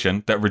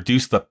legislation that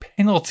reduced the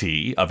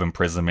penalty of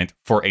imprisonment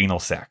for anal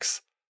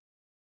sex.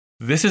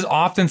 This is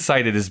often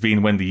cited as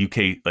being when the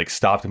UK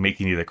stopped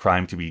making it a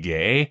crime to be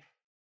gay.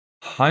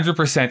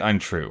 100%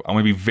 untrue. I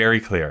want to be very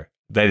clear.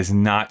 That is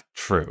not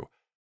true.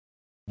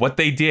 What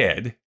they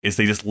did is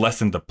they just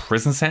lessened the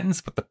prison sentence,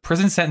 but the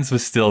prison sentence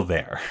was still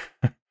there.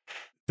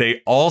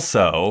 They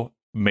also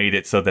made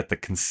it so that the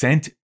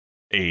consent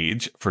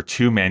age for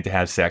two men to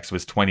have sex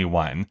was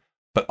 21,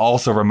 but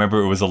also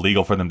remember it was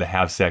illegal for them to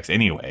have sex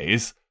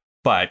anyways.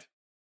 But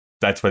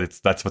that's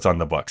what's on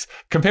the books,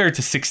 compared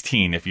to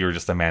 16 if you were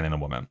just a man and a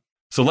woman.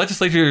 So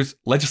legislators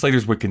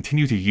would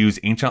continue to use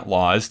ancient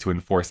laws to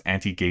enforce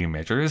anti-gay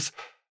measures.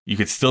 You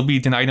could still be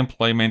denied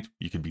employment,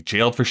 you could be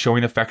jailed for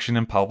showing affection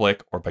in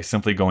public, or by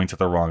simply going to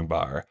the wrong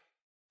bar.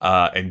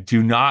 And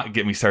do not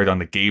get me started on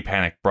the gay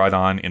panic brought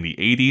on in the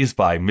 80s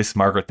by Miss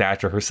Margaret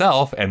Thatcher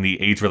herself and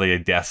the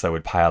age-related deaths that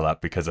would pile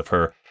up because of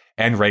her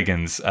and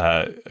Reagan's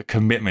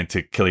commitment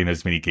to killing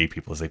as many gay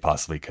people as they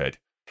possibly could.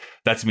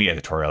 That's me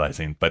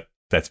editorializing, but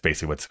that's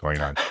basically what's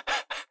going on.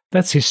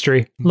 That's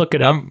history. Look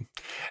it up.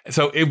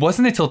 So it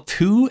wasn't until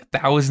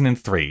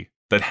 2003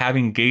 that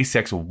having gay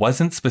sex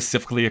wasn't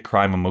specifically a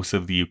crime in most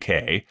of the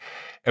UK.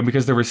 And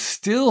because there was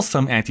still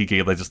some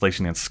anti-gay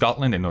legislation in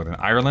Scotland and Northern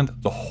Ireland,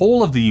 the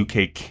whole of the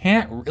UK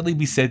can't really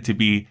be said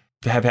to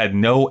have had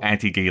no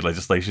anti-gay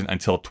legislation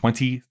until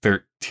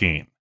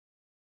 2013.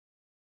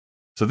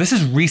 So this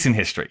is recent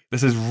history.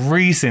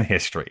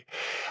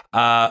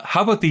 How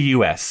about the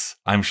US?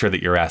 I'm sure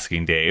that you're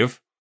asking,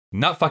 Dave.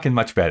 Not fucking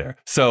much better.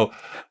 So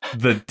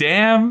the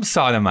damn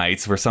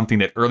sodomites were something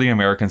that early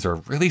Americans are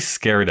really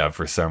scared of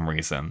for some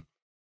reason.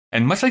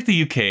 And much like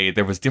the UK,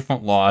 there was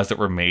different laws that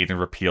were made and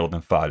repealed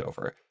and fought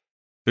over.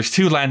 There's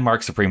 2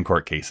 landmark Supreme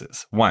Court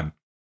cases.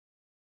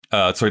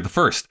 The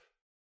first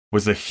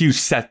was a huge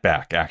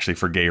setback, actually,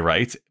 for gay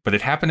rights, but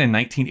it happened in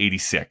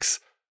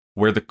 1986,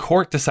 where the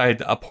court decided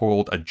to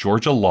uphold a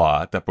Georgia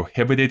law that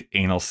prohibited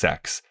anal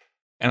sex.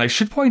 And I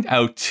should point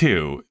out,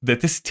 too,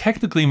 that this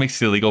technically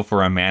makes it illegal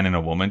for a man and a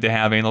woman to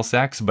have anal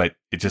sex, but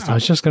it just... I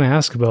was just going to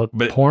ask about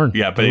porn.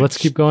 Yeah, but let's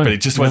keep going. But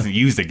it just wasn't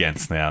used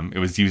against them. It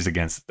was used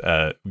against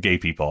gay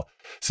people.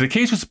 So the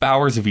case was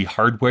Bowers v.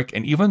 Hardwick,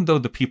 and even though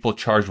the people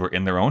charged were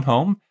in their own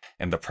home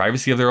and the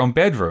privacy of their own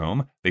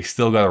bedroom, they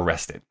still got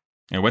arrested.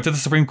 And it went to the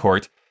Supreme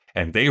Court,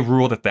 and they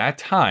ruled at that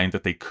time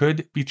that they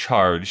could be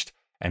charged,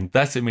 and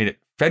thus it made it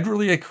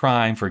federally a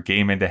crime for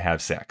gay men to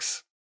have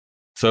sex.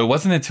 So it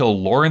wasn't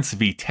until Lawrence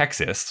v.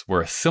 Texas,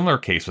 where a similar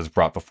case was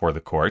brought before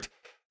the court.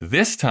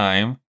 This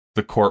time,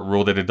 the court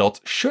ruled that adults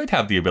should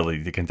have the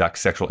ability to conduct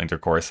sexual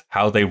intercourse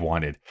how they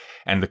wanted,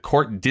 and the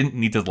court didn't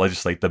need to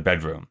legislate the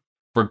bedroom.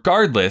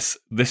 Regardless,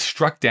 this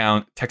struck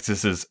down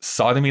Texas's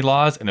sodomy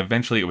laws, and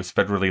eventually it was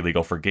federally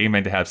legal for gay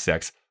men to have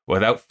sex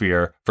without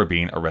fear for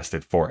being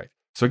arrested for it.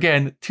 So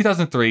again,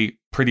 2003,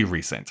 pretty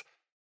recent.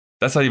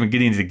 That's not even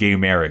getting into gay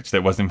marriage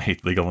that wasn't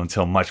made legal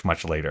until much,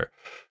 much later.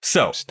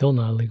 So still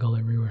not legal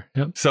everywhere.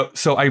 Yep.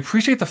 So I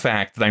appreciate the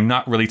fact that I'm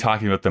not really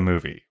talking about the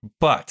movie,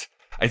 but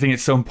I think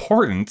it's so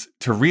important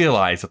to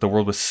realize that the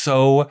world was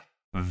so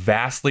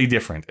vastly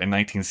different in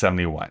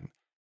 1971.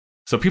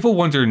 So people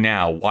wonder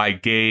now why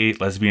gay,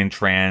 lesbian,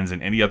 trans,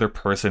 and any other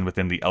person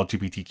within the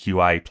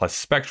LGBTQI plus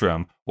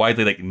spectrum, why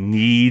they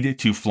need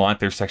to flaunt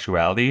their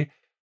sexuality.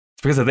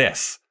 It's because of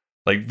this.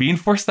 Being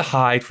forced to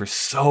hide for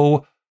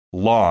so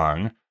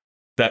long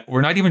that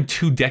we're not even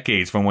 2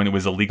 decades from when it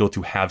was illegal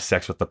to have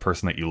sex with the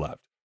person that you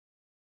loved.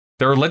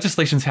 There are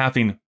legislations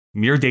happening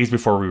mere days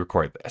before we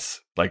record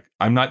this.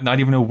 I'm not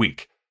even a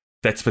week,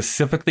 that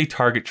specifically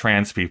target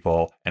trans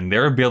people and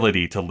their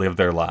ability to live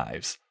their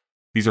lives.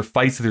 These are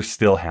fights that are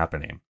still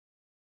happening.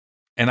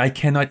 And I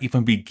cannot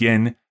even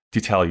begin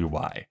to tell you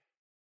why.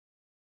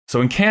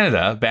 So in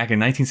Canada, back in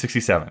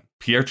 1967,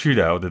 Pierre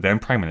Trudeau, the then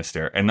prime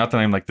minister, and not that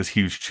I'm this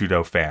huge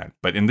Trudeau fan,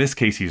 but in this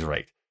case, he's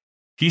right.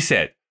 He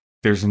said,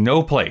 "There's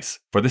no place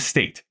for the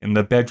state in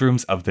the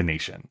bedrooms of the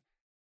nation."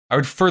 I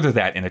would further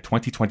that in a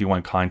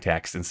 2021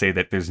 context and say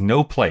that there's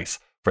no place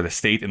for the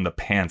state in the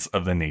pants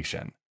of the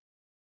nation.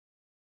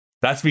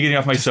 That's me getting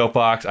off my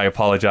soapbox. I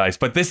apologize.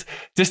 But this,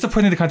 just to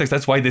put into context,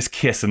 that's why this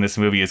kiss in this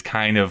movie is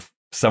kind of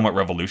somewhat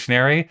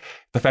revolutionary.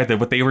 The fact that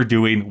what they were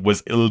doing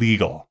was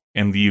illegal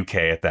in the UK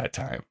at that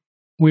time.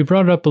 We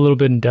brought it up a little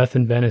bit in Death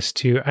in Venice,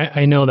 too.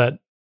 I know that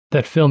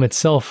film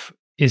itself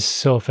is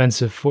so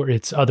offensive for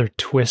its other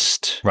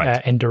twist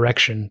and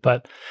direction.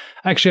 But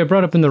actually, I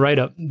brought up in the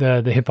write-up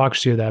the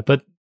hypocrisy of that.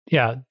 But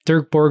yeah,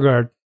 Dirk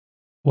Bogarde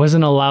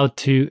wasn't allowed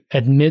to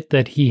admit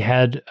that he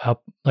had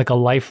a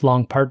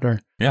lifelong partner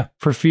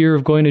for fear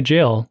of going to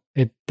jail.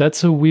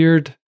 That's a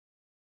weird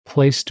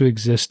place to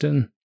exist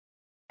in.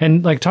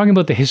 And talking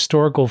about the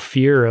historical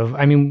fear of,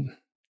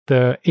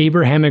 the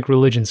Abrahamic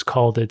religions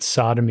called it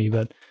sodomy,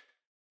 but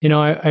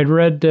I'd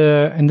read,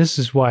 and this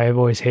is why I've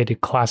always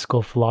hated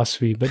classical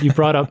philosophy, but you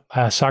brought up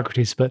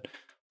Socrates, but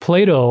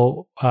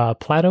Plato,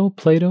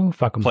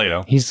 fuck him.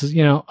 Plato. He's,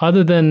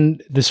 other than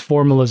this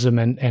formalism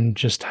and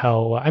just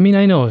how, I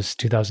know it's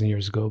 2,000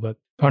 years ago, but,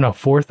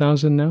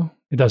 4,000 now?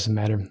 It doesn't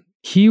matter.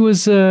 He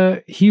was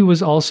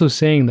also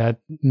saying that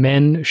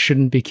men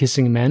shouldn't be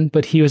kissing men,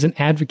 but he was an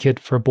advocate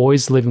for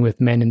boys living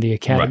with men in the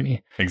academy.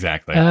 Right.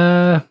 Exactly.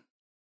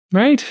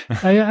 Right?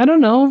 I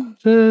don't know.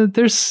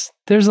 There's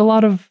a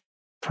lot of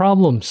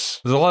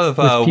problems. There's a lot of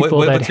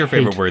what's your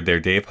favorite word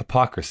there, Dave?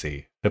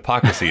 Hypocrisy.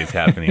 Hypocrisy is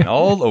happening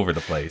all over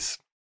the place.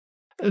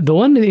 The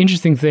one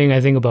interesting thing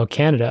I think about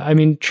Canada,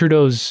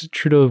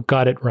 Trudeau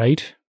got it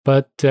right,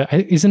 but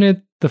isn't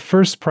it the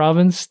first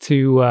province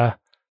to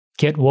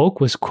get woke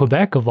was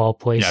Quebec of all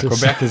places? Yeah,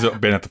 Quebec has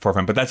been at the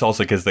forefront, but that's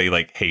also because they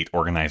hate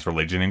organized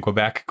religion in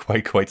Quebec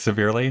quite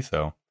severely.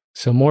 So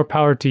more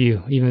power to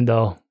you, even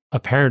though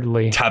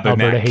apparently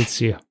Alberta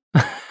hates you.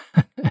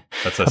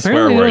 That's a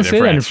swear word in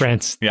French. That in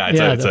France. Yeah,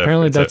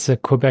 apparently that's a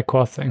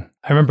Quebecois thing.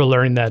 I remember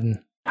learning that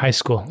in high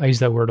school. I use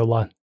that word a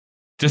lot.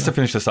 Just to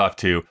finish this off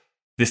too,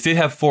 this did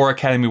have 4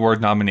 Academy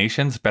Award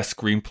nominations: Best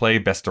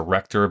Screenplay, Best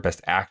Director,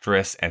 Best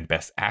Actress, and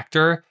Best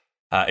Actor.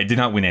 It did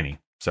not win any,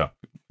 so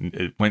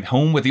It went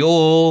home with the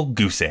old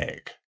goose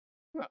egg.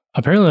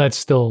 Apparently that's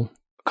still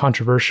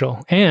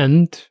controversial.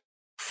 And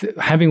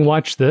having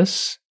watched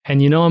this,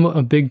 and I'm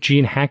a big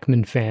Gene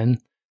Hackman fan.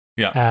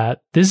 Yeah.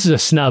 This is a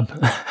snub.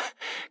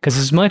 Because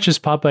as much as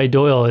Popeye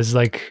Doyle is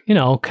like,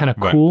 kind of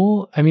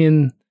cool, I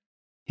mean,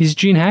 he's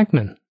Gene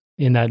Hackman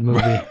in that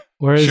movie.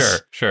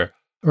 Whereas, sure.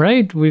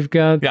 Right? We've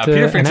got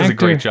Peter Finch does a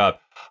great job.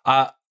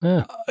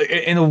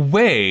 In a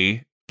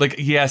way, like,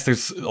 yes,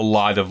 there's a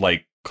lot of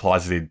like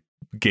closeted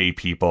gay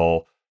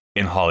people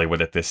in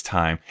Hollywood at this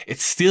time. It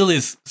still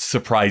is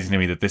surprising to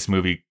me that this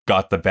movie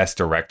got the Best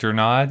Director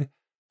nod.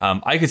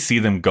 I could see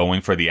them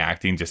going for the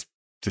acting just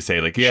to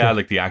say like, yeah,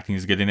 like the acting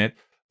is good in it.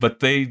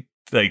 But they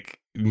like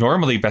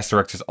normally Best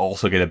Directors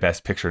also get a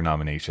Best Picture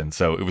nomination.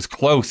 So it was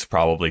close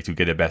probably to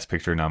get a Best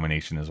Picture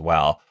nomination as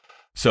well.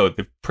 So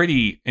they're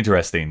pretty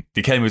interesting.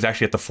 The Academy was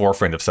actually at the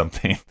forefront of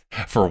something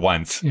for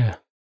once. Yeah.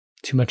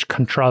 Too much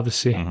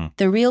controversy. Mm-hmm.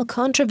 The real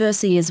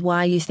controversy is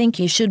why you think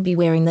you should be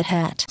wearing that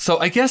hat. So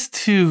I guess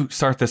to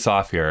start this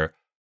off here,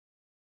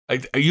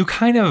 you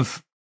kind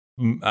of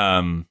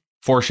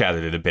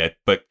foreshadowed it a bit,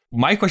 but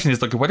my question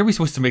is, like, what are we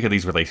supposed to make of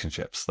these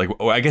relationships? Like,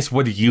 I guess,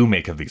 what do you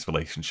make of these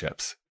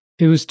relationships?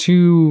 It was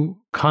too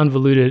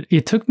convoluted.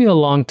 It took me a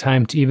long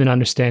time to even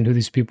understand who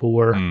these people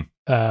were.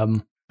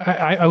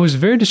 I was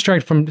very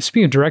distracted from,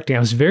 speaking of directing, I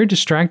was very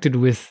distracted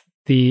with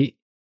the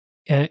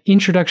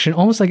introduction,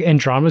 almost like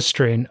Andromeda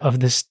Strain of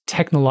this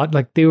technology.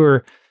 Like they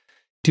were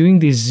doing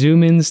these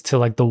zoom ins to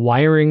like the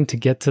wiring to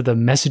get to the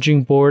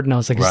messaging board. And I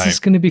was like, is this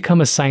going to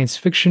become a science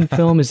fiction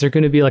film? Is there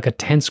going to be like a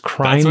tense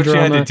crime drama? That's what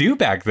you had to do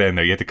back then,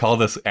 though. You had to call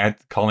this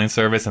call-in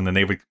service and then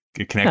they would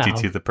connect you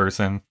to the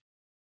person.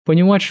 When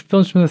you watch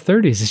films from the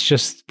 30s, it's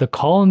just the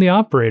call and the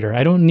operator.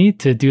 I don't need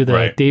to do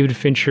the David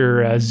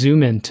Fincher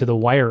zoom in to the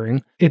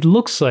wiring. It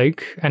looks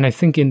like, and I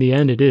think in the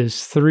end it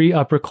is, 3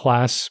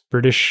 upper-class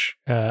British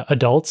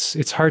adults.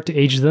 It's hard to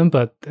age them,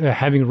 but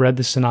having read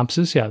the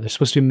synopsis, they're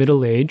supposed to be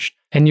middle-aged.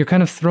 And you're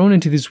kind of thrown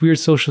into these weird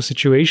social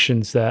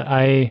situations that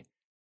I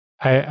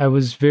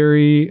was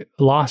very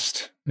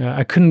lost.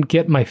 I couldn't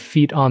get my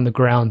feet on the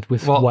ground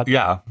with what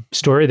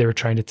story they were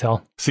trying to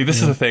tell. See,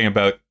 this is the thing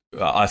about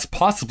us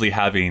possibly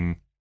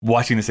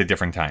watching this at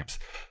different times,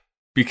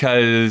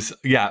 because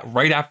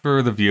right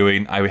after the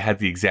viewing I had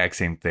the exact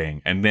same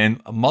thing, and then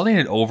mulling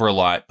it over a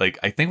lot, like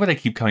I think what I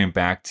keep coming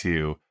back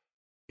to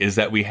is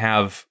that we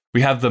have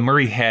the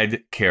Murray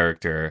Head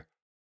character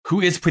who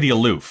is pretty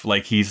aloof.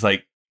 Like he's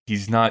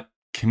not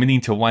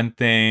committing to one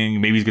thing.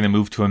 Maybe he's going to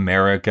move to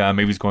America,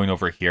 maybe he's going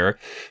over here.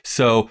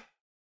 So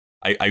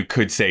I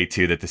could say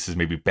too that this is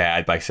maybe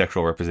bad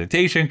bisexual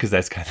representation, because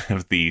that's kind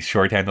of the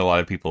shorthand a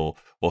lot of people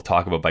will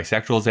talk about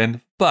bisexuals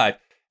in. But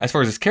as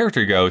far as his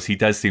character goes, he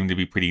does seem to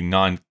be pretty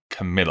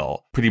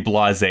non-committal, pretty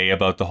blasé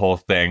about the whole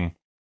thing.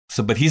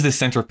 So, but he's the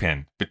center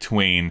pin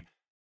between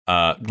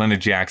Glenda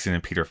Jackson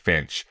and Peter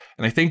Finch.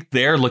 And I think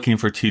they're looking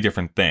for 2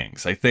 different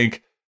things. I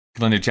think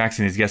Glenda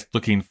Jackson is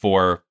looking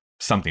for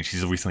something.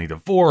 She's recently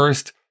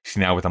divorced. She's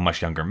now with a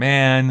much younger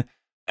man.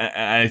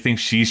 And I think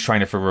she's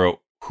trying to figure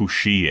out who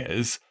she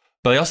is.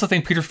 But I also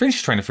think Peter Finch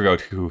is trying to figure out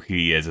who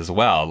he is as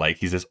well. Like,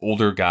 he's this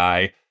older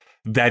guy.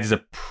 That is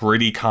a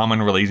pretty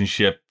common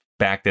relationship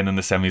back then in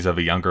the 70s of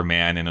a younger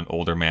man and an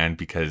older man,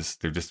 because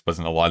there just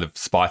wasn't a lot of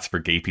spots for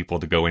gay people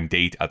to go and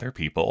date other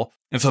people.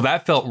 And so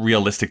that felt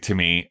realistic to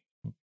me.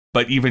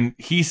 But even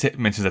he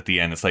mentions at the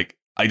end, it's like,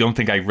 I don't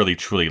think I really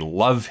truly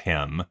love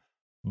him,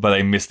 but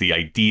I miss the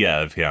idea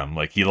of him.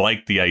 Like, he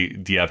liked the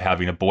idea of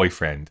having a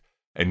boyfriend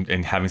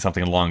and having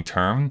something long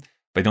term,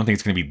 but I don't think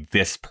it's going to be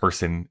this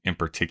person in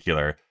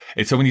particular.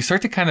 And so when you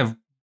start to kind of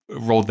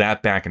roll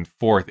that back and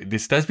forth,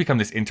 this does become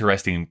this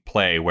interesting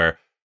play where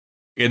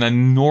in a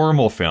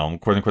normal film,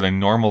 quote unquote, a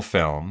normal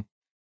film,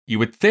 you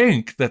would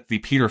think that the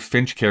Peter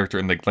Finch character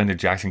and the Glenda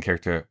Jackson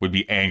character would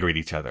be angry at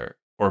each other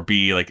or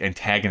be like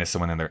antagonists to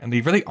one another. And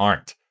they really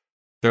aren't.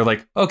 They're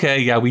like, okay,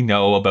 yeah, we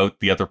know about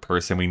the other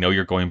person. We know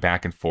you're going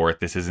back and forth.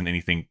 This isn't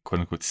anything,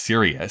 quote unquote,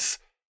 serious.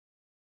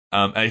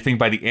 And I think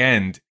by the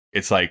end,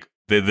 it's like,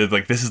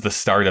 like this is the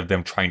start of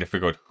them trying to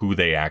figure out who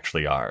they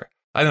actually are.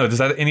 I don't know. Does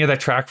that any of that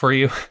track for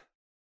you?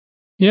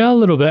 Yeah, a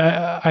little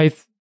bit.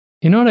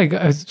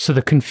 So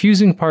the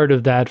confusing part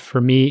of that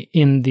for me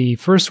in the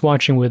first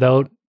watching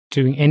without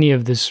doing any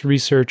of this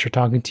research or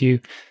talking to you,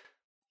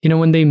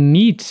 when they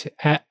meet,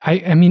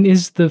 I mean,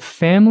 is the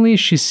family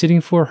she's sitting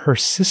for her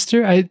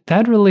sister?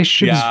 That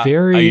relationship is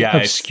very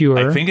obscure.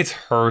 I think it's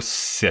her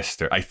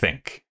sister, I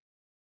think.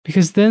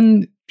 Because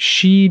then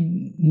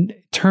she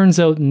turns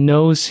out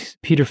knows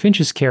Peter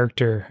Finch's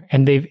character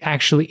and they've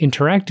actually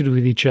interacted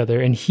with each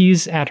other, and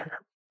he's at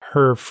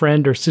her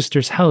friend or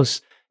sister's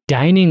house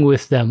dining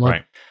with them. Like,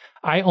 right.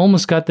 I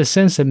almost got the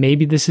sense that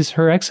maybe this is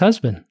her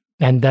ex-husband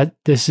and that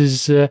this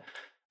is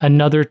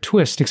another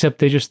twist, except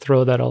they just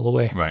throw that all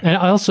away. Right. And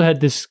I also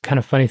had this kind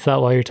of funny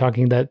thought while you're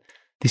talking that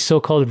the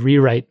so-called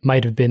rewrite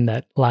might have been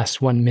that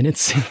last 1 minute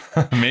scene.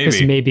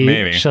 maybe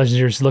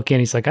Schlesinger's looking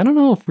and he's like, I don't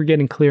know if we're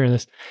getting clear on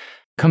this.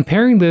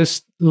 Comparing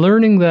this,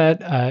 learning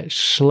that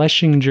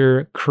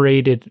Schlesinger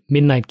created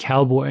Midnight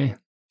Cowboy,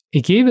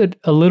 it gave it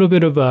a little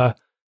bit of a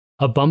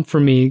a bump for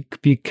me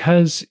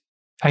because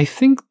I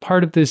think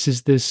part of this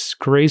is this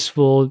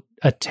graceful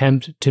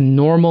attempt to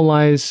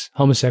normalize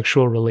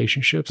homosexual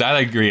relationships. That I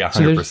agree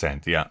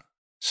 100%. Yeah.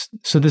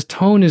 So this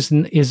tone is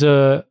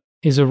a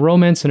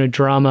romance and a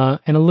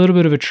drama and a little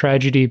bit of a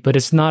tragedy, but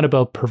it's not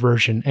about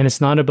perversion and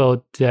it's not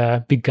about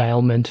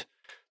beguilement.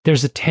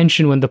 There's a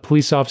tension when the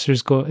police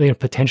officers they're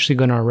potentially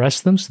going to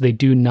arrest them, so they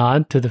do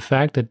nod to the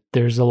fact that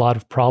there's a lot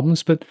of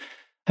problems. But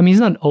I mean,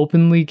 he's not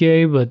openly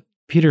gay, but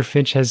Peter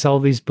Finch has all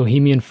these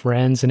bohemian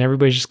friends, and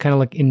everybody's just kind of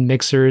like in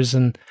mixers,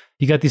 and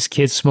you got these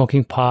kids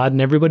smoking pot,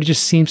 and everybody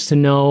just seems to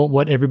know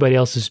what everybody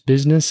else's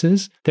business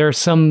is. There are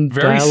some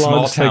very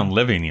small town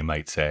living, you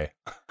might say.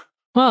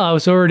 Well, I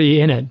was already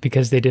in it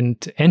because they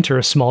didn't enter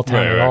a small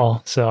town at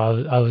all, so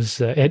I was.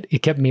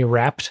 It kept me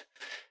wrapped.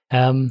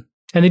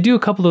 And they do a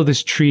couple of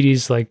these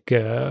treaties, like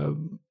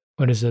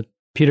what is it?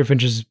 Peter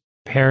Finch's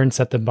parents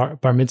at the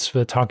bar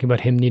mitzvah talking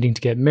about him needing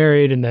to get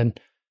married, and then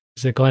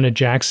is it Glenna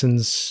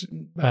Jackson's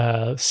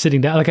sitting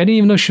down? Like, I didn't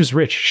even know she was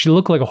rich. She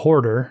looked like a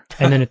hoarder,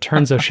 and then it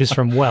turns out she's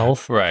from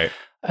wealth. Right.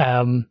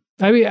 I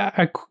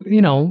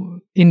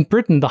mean, in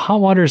Britain, the hot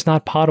water is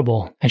not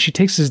potable, and she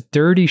takes this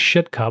dirty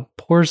shit cup,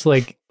 pours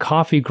like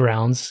coffee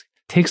grounds,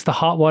 takes the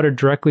hot water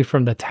directly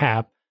from the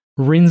tap,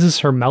 rinses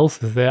her mouth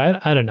with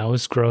it. I don't know.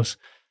 It's gross.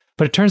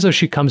 But it turns out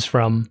she comes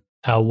from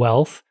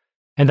wealth.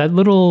 And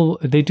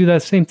they do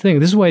that same thing.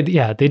 This is why,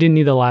 they didn't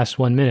need the last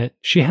 1 minute.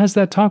 She has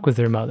that talk with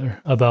her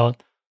mother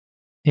about,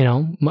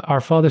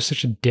 our father's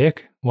such a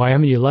dick. Why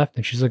haven't you left?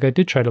 And she's like, I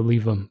did try to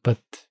leave him, but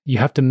you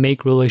have to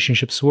make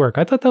relationships work.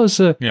 I thought that was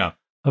a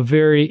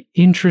very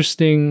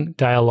interesting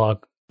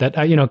dialogue that,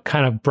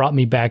 kind of brought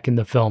me back in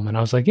the film. And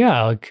I was like,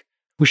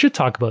 we should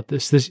talk about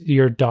this.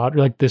 Your daughter,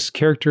 like this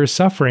character is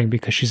suffering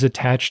because she's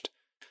attached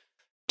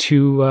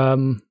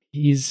to,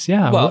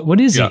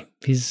 what is he?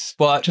 He's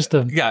just a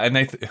and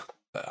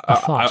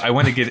I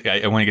want to get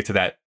to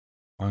that.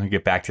 I want to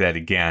get back to that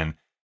again,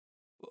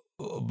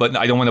 but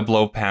I don't want to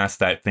blow past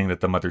that thing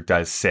that the mother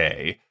does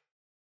say.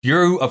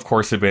 You, of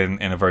course, have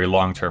been in a very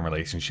long-term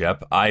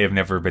relationship. I have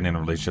never been in a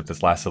relationship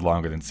that's lasted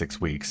longer than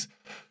 6 weeks.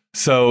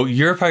 So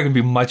you're probably going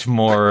to be much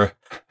more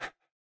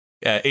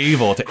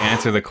able to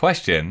answer the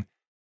question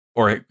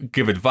or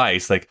give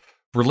advice. Like,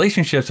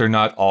 relationships are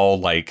not all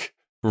like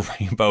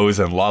rainbows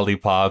and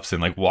lollipops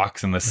and like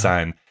walks in the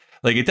sun.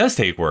 Like, it does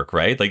take work,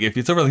 right? Like, if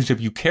it's a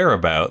relationship you care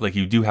about, like,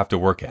 you do have to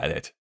work at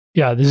it.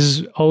 Yeah, this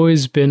has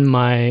always been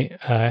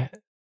my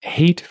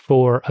hate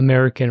for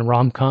American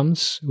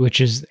rom-coms,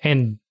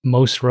 and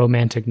most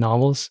romantic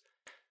novels,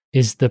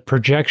 is the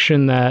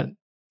projection that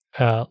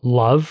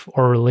love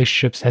or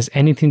relationships has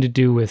anything to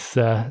do with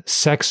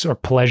sex or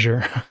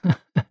pleasure.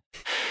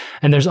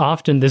 And there's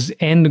often this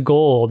end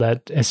goal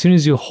that as soon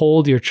as you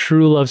hold your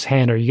true love's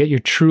hand or you get your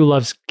true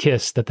love's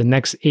kiss, that the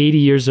next 80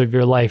 years of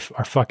your life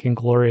are fucking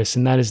glorious.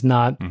 And that is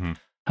not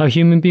how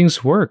human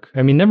beings work.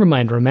 I mean, never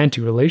mind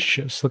romantic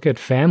relationships. Look at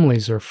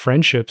families or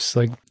friendships.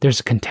 Like, there's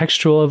a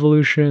contextual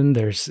evolution.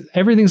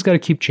 Everything's got to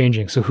keep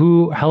changing. So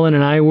who Helen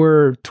and I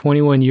were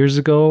 21 years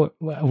ago,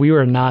 we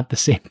were not the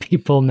same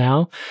people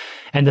now.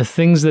 And the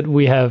things that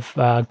we have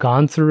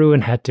gone through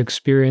and had to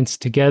experience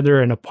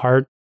together and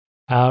apart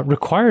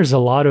requires a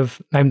lot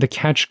of, the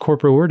catch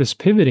corporate word is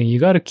pivoting. You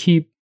got to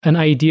keep an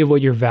idea of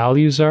what your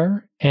values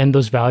are, and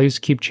those values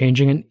keep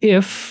changing. And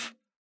if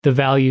the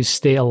values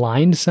stay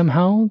aligned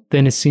somehow,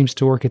 then it seems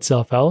to work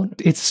itself out.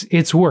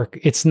 It's work.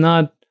 It's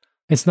not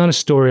a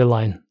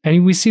storyline.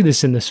 And we see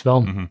this in this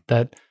film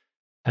that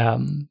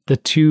the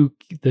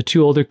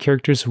two older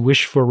characters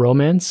wish for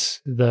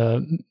romance.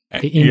 The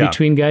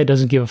in-between guy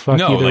doesn't give a fuck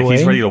either way.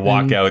 He's ready to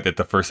walk out at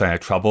the first sign of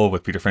trouble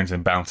with Peter Finch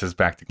and bounces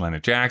back to Glenna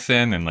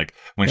Jackson. And like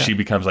when she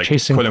becomes like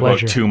quote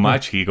unquote too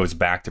much, he goes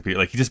back to Peter.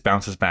 Like, he just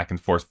bounces back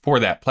and forth for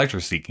that pleasure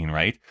seeking,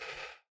 right?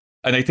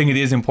 And I think it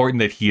is important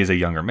that he is a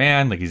younger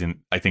man. Like, he's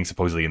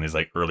supposedly in his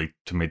like early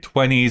to mid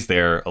 20s.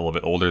 They're a little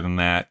bit older than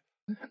that.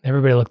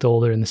 Everybody looked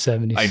older in the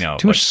 70s. I know.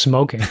 Too much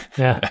smoking.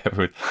 Yeah.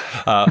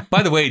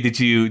 By the way, did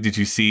you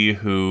see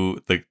who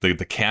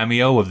the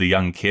cameo of the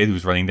young kid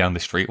who's running down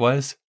the street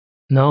was?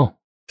 No.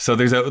 So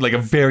there's a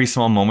very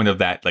small moment of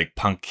that like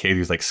punk kid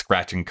who's like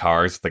scratching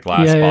cars with the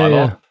glass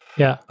bottle.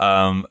 Yeah.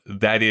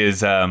 That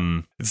is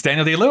it's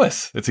Daniel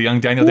Day-Lewis. It's a young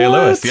Daniel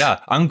Day-Lewis. Yeah.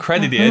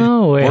 Uncredited.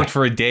 No way. Worked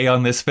for a day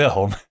on this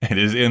film. It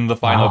is in the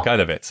final cut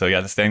of it. So yeah,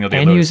 that's Daniel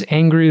Day-Lewis. And he was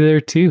angry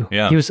there too.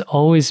 Yeah. He was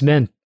always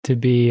meant to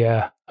be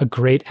a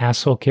great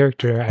asshole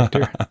character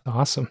actor.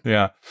 Awesome.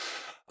 Yeah.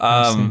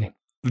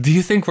 Do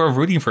you think we're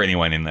rooting for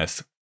anyone in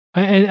this?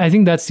 I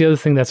think that's the other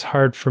thing that's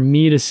hard for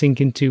me to sink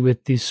into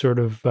with these sort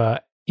of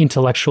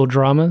intellectual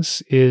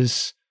dramas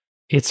is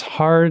it's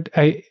hard.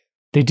 They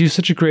do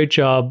such a great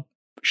job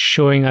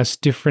showing us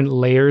different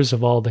layers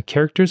of all the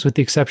characters, with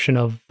the exception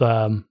of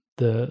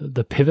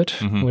the pivot.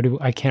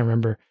 I can't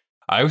remember.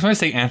 I was going to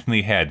say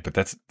Anthony Head, but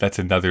that's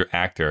another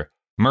actor.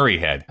 Murray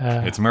Head.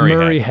 It's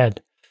Murray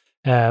Head.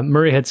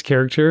 Murray Head's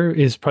character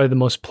is probably the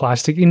most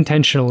plastic,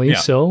 intentionally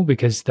so,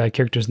 because that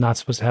character is not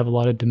supposed to have a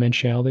lot of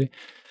dimensionality.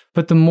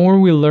 But the more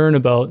we learn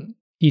about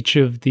each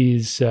of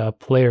these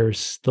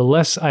players, the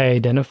less I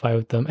identify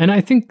with them. And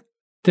I think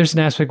there's an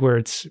aspect where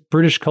it's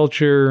British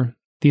culture.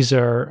 These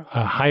are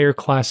higher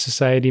class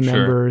society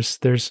members.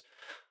 There's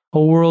a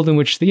world in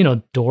which,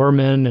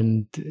 doormen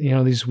and,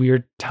 these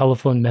weird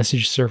telephone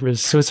message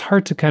servers. So it's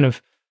hard to kind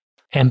of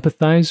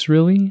empathize,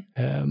 really.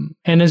 And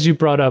as you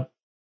brought up,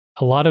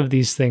 a lot of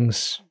these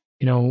things,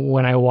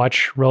 when I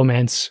watch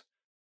romance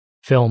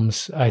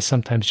films, I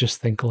sometimes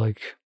just think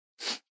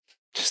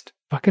just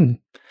fucking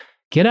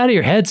get out of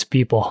your heads,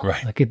 people.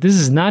 Right. This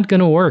is not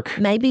going to work.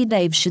 Maybe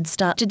Dave should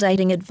start a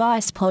dating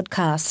advice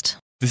podcast.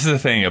 This is the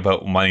thing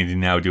about wanting to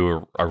now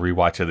do a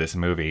rewatch of this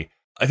movie.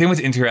 I think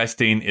what's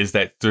interesting is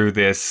that through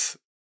this,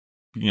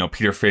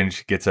 Peter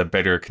Finch gets a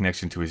better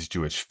connection to his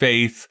Jewish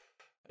faith.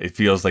 It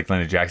feels like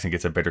Glenda Jackson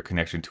gets a better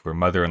connection to her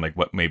mother and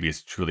what maybe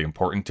is truly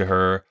important to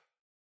her.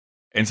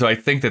 And so I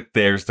think that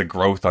there's the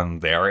growth on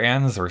their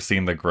ends. We're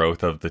seeing the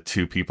growth of the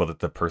two people that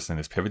the person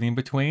is pivoting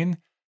between.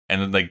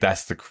 And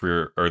that's the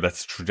career, or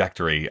that's the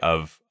trajectory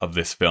of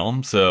this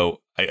film. So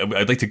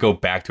I'd like to go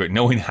back to it,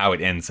 knowing how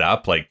it ends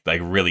up,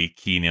 really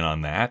keying in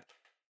on that.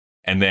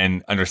 And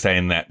then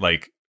understanding that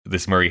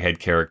this Murray Head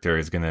character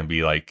is going to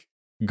be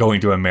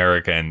going to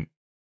America and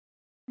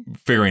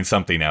figuring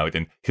something out,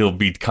 and he'll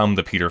become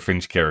the Peter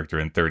Finch character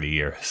in 30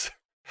 years,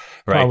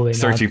 right? Probably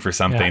searching not. for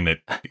something that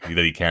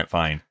he can't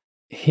find.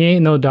 He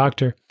ain't no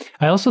doctor.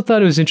 I also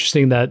thought it was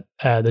interesting that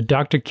the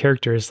doctor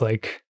character is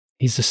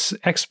he's an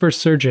expert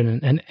surgeon,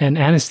 an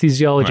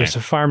anesthesiologist, Right.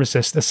 a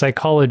pharmacist, a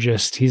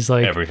psychologist. He's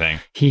Everything.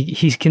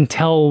 He can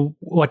tell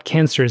what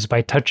cancer is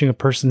by touching a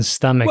person's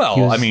stomach. Well,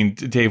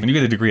 Dave, when you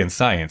get a degree in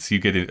science, you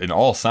get it in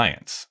all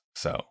science.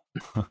 So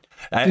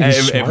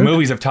if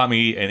movies have taught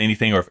me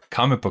anything, or if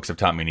comic books have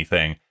taught me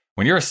anything,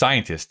 when you're a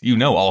scientist,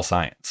 all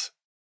science.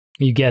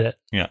 You get it.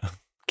 Yeah.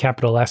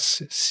 Capital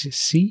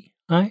SCI?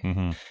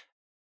 Mm-hmm.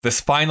 This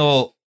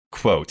final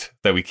quote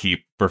that we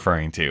keep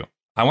referring to,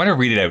 I want to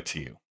read it out to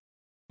you.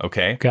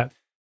 Okay? Okay.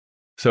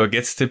 So it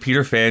gets to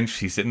Peter Finch.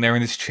 He's sitting there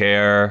in his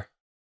chair.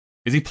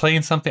 Is he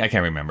playing something? I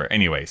can't remember.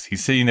 Anyways,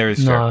 he's sitting there in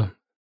his chair.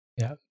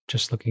 Yeah,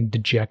 just looking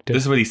dejected.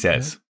 This is what he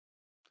says.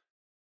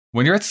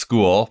 When you're at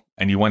school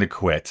and you want to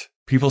quit,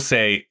 people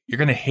say, you're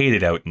going to hate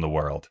it out in the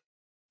world.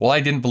 Well, I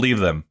didn't believe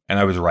them, and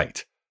I was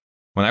right.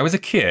 When I was a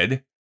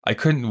kid, I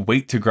couldn't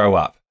wait to grow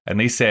up, and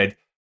they said,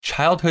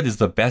 childhood is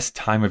the best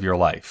time of your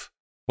life.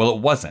 Well,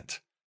 it wasn't.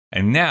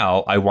 And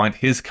now I want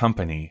his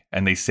company,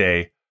 and they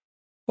say,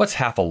 what's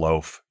half a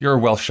loaf? You're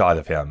well shot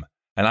of him.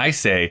 And I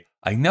say,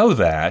 I know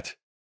that,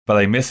 but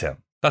I miss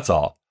him. That's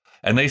all.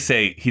 And they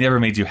say, he never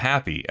made you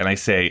happy. And I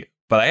say,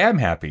 but I am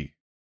happy,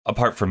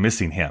 apart from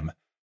missing him.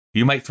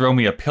 You might throw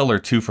me a pill or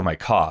two for my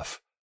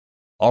cough.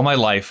 All my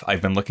life,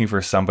 I've been looking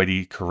for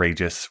somebody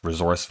courageous,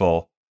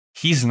 resourceful.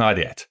 He's not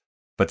it,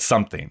 but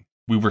something.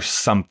 We were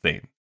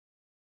something.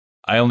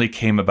 I only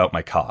came about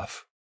my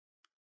cough.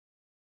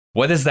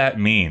 What does that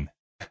mean?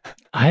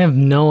 I have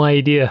no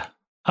idea.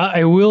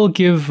 I will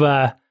give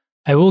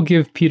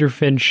Peter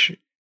Finch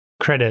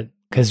credit,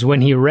 because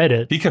when he read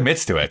it, he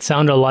commits to it. It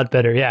sounded a lot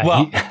better. Yeah.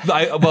 Well,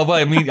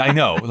 I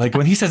know.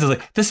 When he says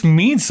it, this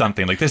means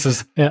something. This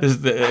is.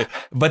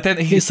 But then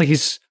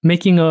he's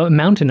making a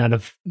mountain out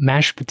of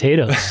mashed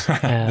potatoes.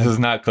 This is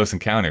not Close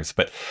Encounters,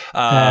 but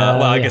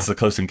I guess the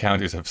Close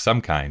Encounters of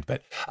some kind.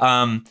 But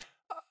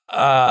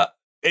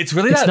it's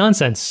really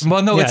nonsense.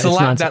 Well, no, it's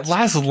nonsense. That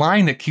last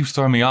line that keeps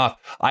throwing me off.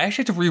 I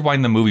actually had to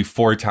rewind the movie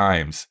 4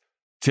 times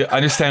to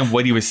understand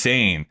what he was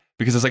saying,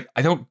 because it's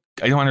I don't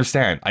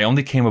understand. I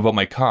only came about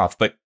my cough,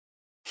 but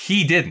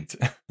he didn't.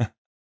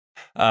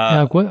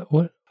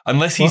 What?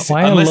 Unless he's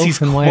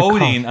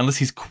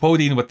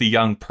quoting what the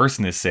young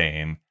person is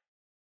saying,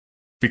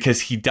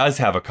 because he does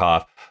have a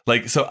cough.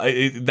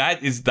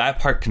 That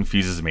part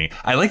confuses me.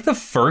 I like the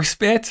first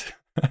bit.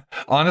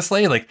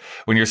 Honestly,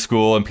 when you're at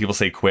school and people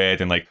say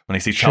quit, and when they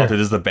say childhood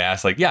is the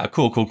best, yeah,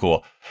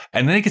 cool.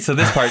 And then it gets to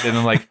this part, and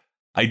I'm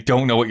I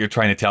don't know what you're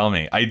trying to tell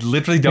me. I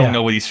literally don't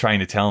know what he's trying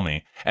to tell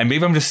me. And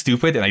maybe I'm just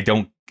stupid and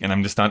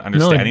I'm just not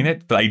understanding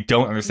it, but I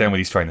don't understand what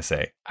he's trying to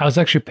say. I was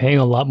actually paying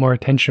a lot more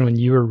attention when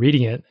you were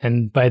reading it.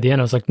 And by the end,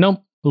 I was like,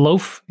 nope,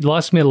 loaf. You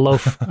lost me at a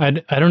loaf. I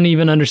don't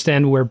even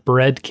understand where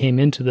bread came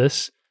into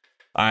this.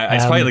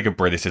 It's probably a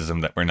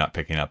Britishism that we're not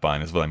picking up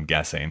on, is what I'm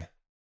guessing.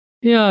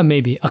 Yeah,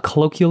 maybe. A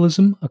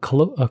colloquialism? A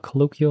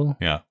colloquial?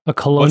 Yeah. A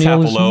colonialism?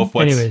 What's half a loaf?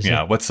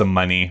 Anyways, what's some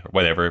money? Or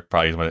whatever,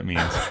 probably is what it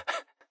means.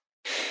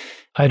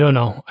 I don't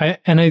know.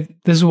 This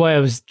is why I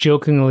was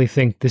jokingly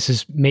think this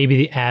is maybe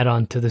the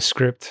add-on to the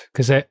script,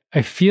 because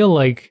I feel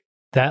like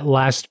that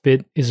last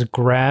bit is a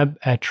grab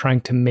at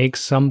trying to make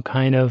some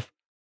kind of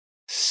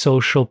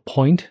social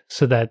point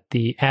so that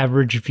the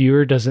average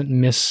viewer doesn't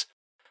miss.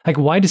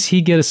 Why does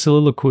he get a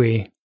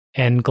soliloquy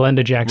and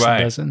Glenda Jackson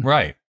doesn't?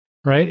 Right.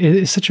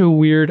 It's such a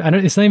weird.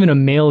 It's not even a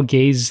male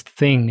gaze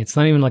thing. It's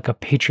not even a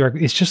patriarch.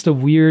 It's just a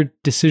weird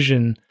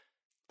decision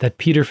that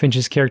Peter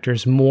Finch's character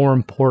is more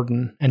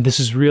important, and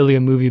this is really a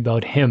movie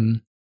about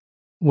him,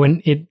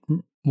 when it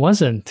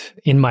wasn't,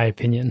 in my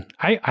opinion.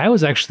 I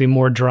was actually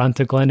more drawn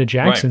to Glenda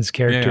Jackson's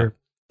character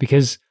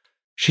because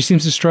she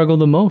seems to struggle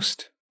the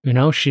most. You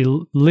know, she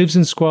lives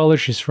in squalor.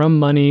 She's from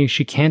money.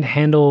 She can't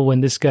handle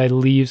when this guy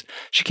leaves.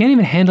 She can't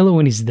even handle it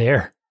when he's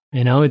there.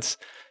 You know,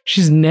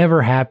 she's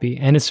never happy.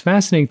 And it's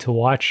fascinating to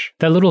watch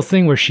that little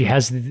thing where she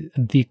has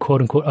the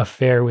quote unquote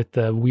affair with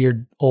the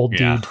weird old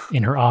dude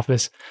in her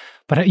office.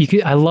 But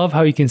I love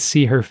how you can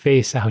see her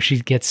face, how she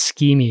gets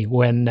schemy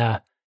when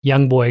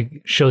young boy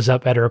shows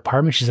up at her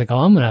apartment. She's like, oh,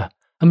 I'm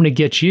going to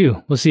get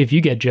you. We'll see if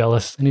you get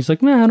jealous. And he's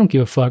like, man, I don't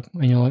give a fuck.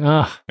 And you're like,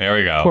 ah, there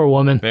we go. Poor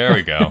woman. There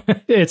we go.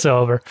 It's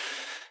over.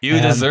 You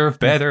deserve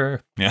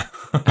better. Yeah.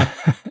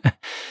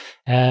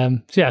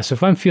 So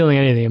if I'm feeling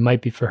anything, it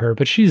might be for her,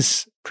 but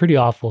she's pretty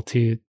awful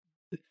too.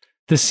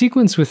 The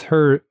sequence with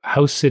her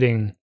house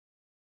sitting,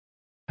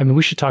 I mean,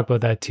 we should talk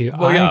about that too.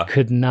 Well, I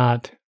could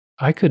not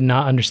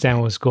understand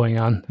what was going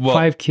on.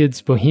 5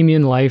 kids,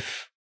 bohemian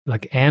life,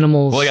 like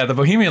animals. Well, yeah, the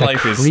bohemian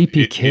life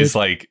is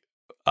like,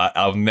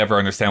 I'll never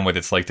understand what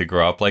it's like to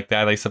grow up like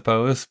that, I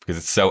suppose, because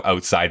it's so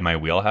outside my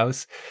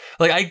wheelhouse.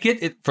 Like, I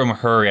get it from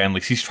her end.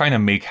 Like, she's trying to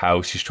make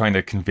house. She's trying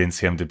to convince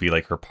him to be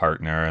like her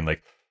partner. And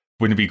like,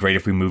 wouldn't it be great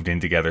if we moved in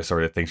together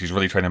sort of thing. She's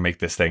really trying to make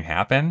this thing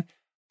happen.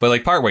 But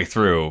like partway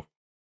through,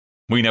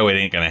 we know it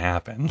ain't going to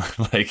happen.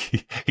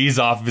 Like, he's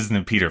off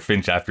visiting Peter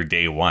Finch after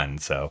day 1.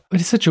 So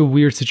it's such a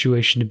weird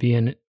situation to be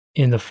in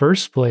the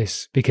first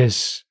place,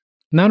 because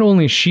not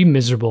only is she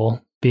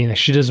miserable being that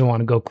she doesn't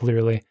want to go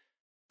clearly,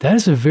 that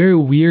is a very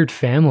weird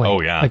family. Oh,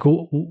 yeah. Like,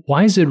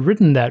 why is it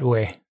written that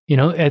way? You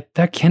know,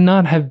 that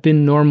cannot have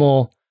been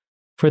normal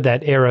for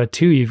that era,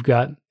 too. You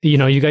got,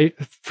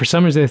 for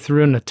some reason, they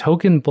threw in a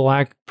token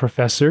black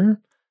professor.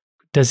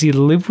 Does he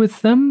live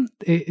with them?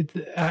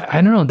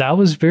 I don't know. That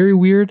was very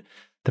weird.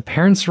 The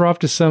parents are off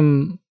to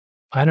some,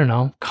 I don't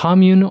know,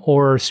 commune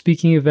or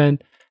speaking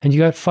event. And you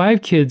got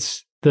 5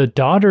 kids. The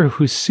daughter,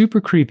 who's super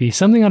creepy,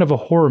 something out of a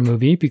horror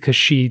movie, because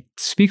she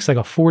speaks like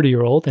a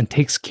 40-year-old and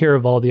takes care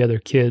of all the other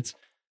kids.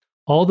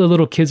 All the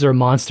little kids are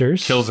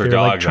monsters. Kills her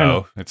dog,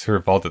 though. It's her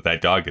fault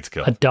that dog gets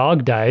killed. A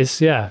dog dies,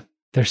 yeah.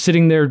 They're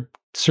sitting there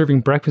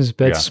serving breakfast in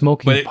bed,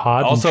 smoking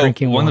pot, also, and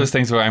drinking one wine. of those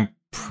things where I'm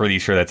pretty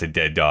sure that's a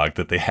dead dog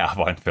that they have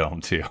on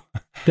film, too.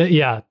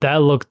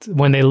 That looked,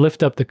 when they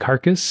lift up the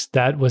carcass,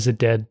 that was a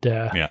dead,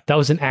 that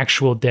was an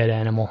actual dead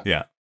animal.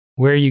 Yeah.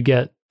 Where you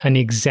get an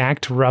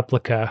exact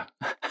replica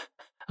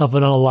of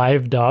an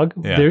alive dog.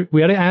 Yeah.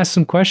 We had to ask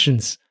some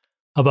questions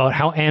about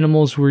how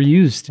animals were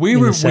used. We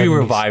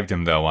revived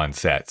him though on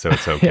set, so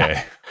it's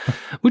okay.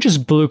 We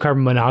just blew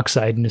carbon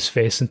monoxide in his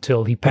face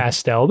until he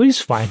passed out, but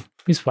he's fine.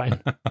 He's fine.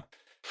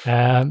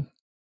 So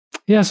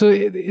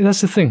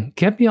that's the thing.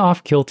 Kept me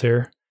off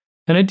kilter.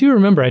 And I do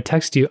remember I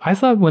texted you. I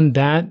thought when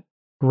that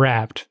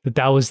wrapped,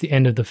 that was the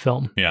end of the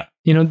film. Yeah.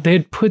 You know, they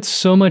had put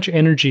so much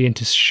energy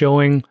into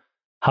showing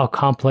how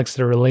complex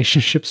their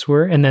relationships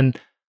were, and then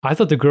I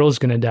thought the girl was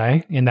going to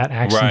die in that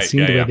action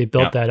scene, the way they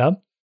built that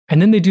up.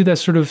 And then they do that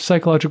sort of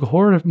psychological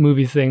horror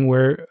movie thing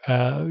where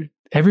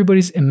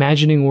everybody's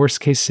imagining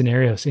worst case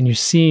scenarios, and you're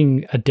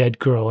seeing a dead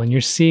girl and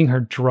you're seeing her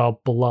draw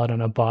blood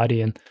on a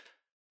body. And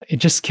it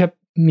just kept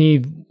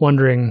me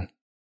wondering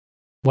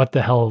what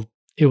the hell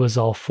it was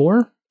all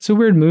for. It's a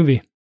weird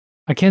movie.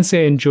 I can't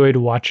say I enjoyed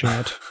watching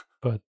it,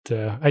 but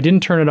I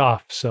didn't turn it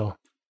off. So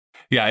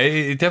yeah,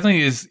 it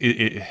definitely is.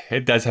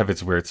 It does have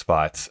its weird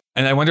spots.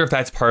 And I wonder if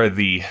that's part of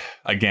the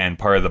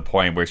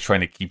point where it's trying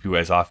to keep you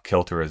as off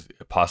kilter as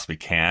it possibly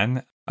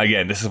can.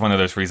 Again, this is one of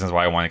those reasons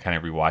why I want to kind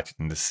of rewatch it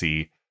and to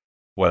see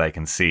what I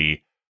can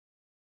see.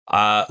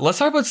 Let's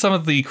talk about some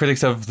of the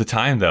critics of the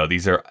time, though.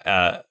 These are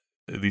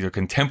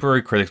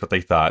contemporary critics, what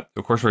they thought.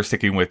 Of course, we're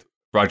sticking with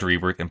Roger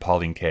Ebert and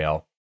Pauline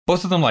Kael.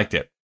 Both of them liked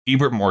it.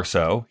 Ebert more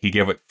so. He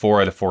gave it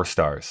 4 out of 4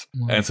 stars.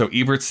 And so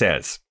Ebert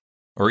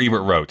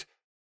wrote,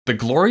 "The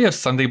glory of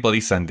Sunday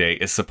Bloody Sunday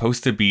is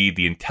supposed to be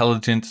the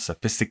intelligent,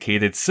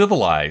 sophisticated,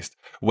 civilized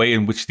way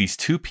in which these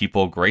two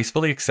people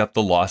gracefully accept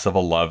the loss of a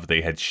love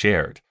they had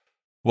shared.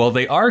 Well,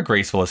 they are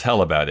graceful as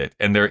hell about it,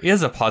 and there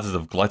is a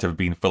positive glut of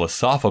being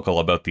philosophical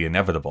about the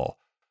inevitable.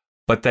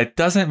 But that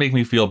doesn't make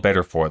me feel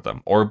better for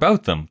them, or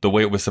about them, the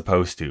way it was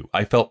supposed to.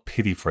 I felt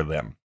pity for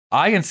them.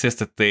 I insist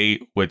that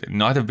they would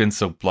not have been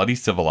so bloody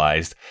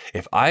civilized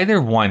if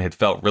either one had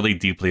felt really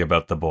deeply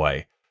about the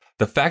boy.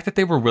 The fact that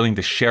they were willing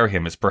to share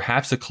him is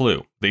perhaps a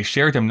clue. They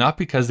shared him not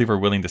because they were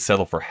willing to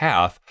settle for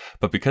half,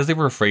 but because they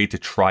were afraid to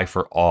try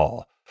for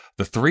all.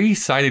 The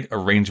 3-sided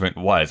arrangement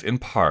was, in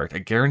part, a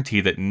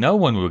guarantee that no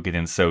one would get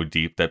in so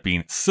deep that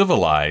being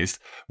civilized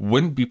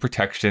wouldn't be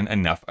protection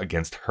enough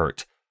against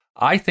hurt.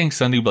 I think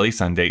Sunday Bloody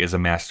Sunday is a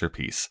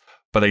masterpiece,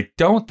 but I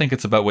don't think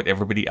it's about what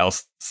everybody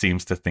else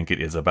seems to think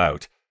it is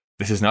about.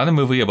 This is not a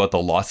movie about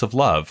the loss of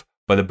love,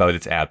 but about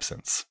its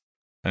absence."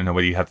 I don't know,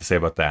 what do you have to say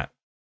about that?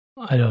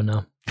 I don't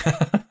know.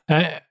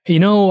 You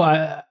know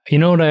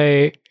what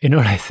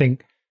I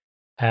think?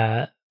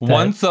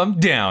 One thumb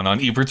down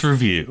on Ebert's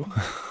review.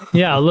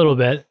 Yeah, a little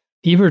bit.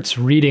 Ebert's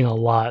reading a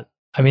lot.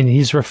 I mean,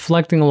 he's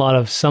reflecting a lot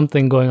of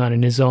something going on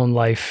in his own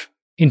life,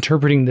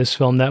 interpreting this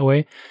film that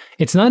way.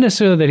 It's not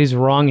necessarily that he's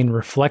wrong in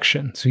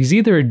reflection. So he's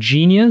either a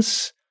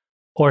genius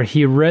or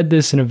he read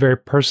this in a very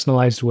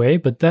personalized way,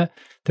 but that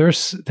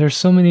there's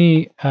so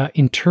many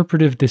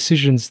interpretive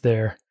decisions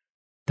there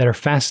that are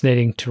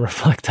fascinating to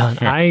reflect on.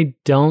 I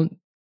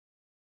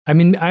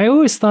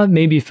always thought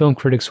maybe film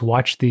critics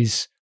watch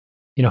these,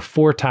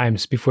 4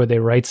 times before they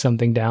write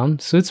something down.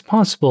 So it's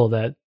possible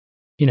that,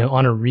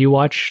 on a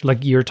rewatch,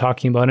 like you're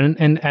talking about,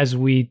 and as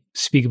we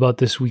speak about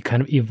this, we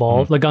kind of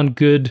evolve, like on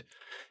good,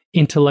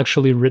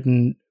 intellectually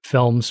written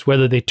films,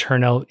 whether they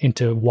turn out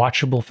into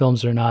watchable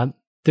films or not.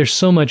 There's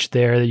so much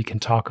there that you can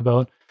talk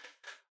about.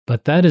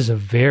 But that is a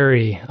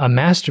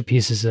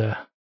masterpiece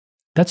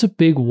that's a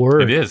big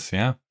word. It is,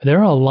 yeah. There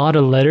are a lot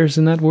of letters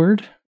in that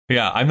word.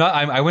 Yeah,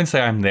 I wouldn't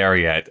say I'm there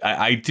yet.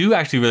 I do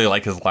actually really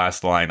like his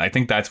last line. I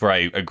think that's where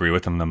I agree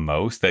with him the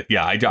most. That,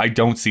 yeah, I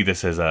don't see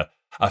this as a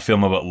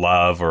film about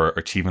love or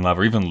achieving love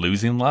or even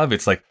losing love.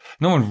 It's like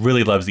no one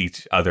really loves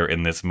each other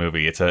in this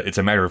movie. It's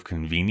a matter of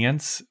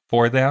convenience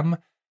for them.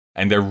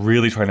 And they're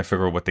really trying to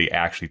figure out what they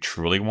actually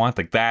truly want.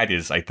 Like that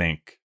is, I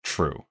think,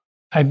 true.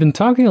 I've been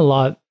talking a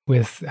lot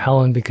with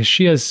Helen because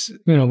she has,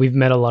 we've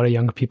met a lot of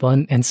younger people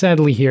and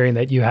sadly hearing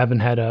that you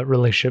haven't had a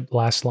relationship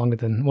last longer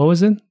than, what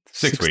was it?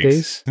 6 weeks.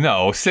 Days?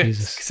 No,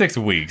 6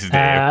 weeks,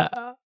 Dave.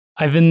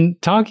 I've been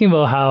talking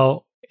about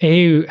how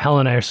A,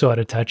 Helen and I are so out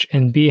of touch,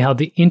 and B, how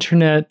the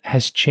internet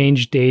has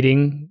changed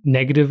dating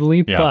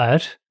negatively. Yeah.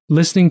 But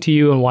listening to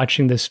you and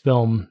watching this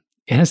film,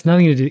 it has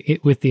nothing to do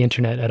with the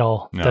internet at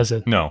all, does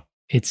it? No.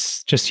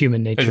 It's just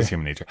human nature. It's just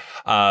human nature.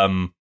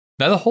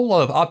 Not a whole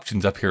lot of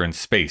options up here in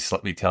space,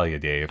 let me tell you,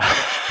 Dave.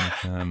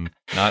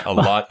 Not a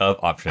lot of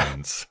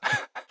options.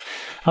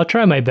 I'll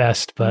try my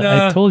best, but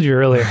I told you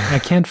earlier, I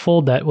can't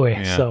fold that way.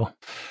 Yeah. So,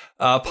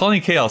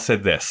 Pauline Kael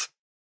said this.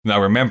 Now,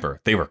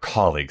 remember, they were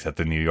colleagues at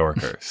the New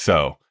Yorker.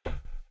 So,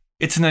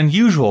 it's an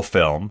unusual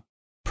film,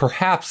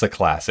 perhaps a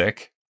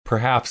classic.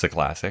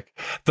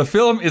 The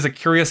film is a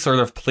curious sort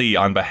of plea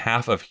on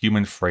behalf of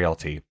human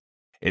frailty.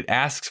 It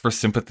asks for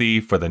sympathy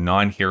for the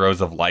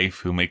non-heroes of life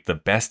who make the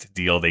best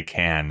deal they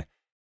can.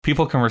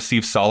 People can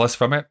receive solace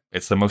from it.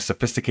 It's the most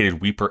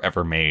sophisticated weeper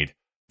ever made.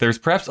 There's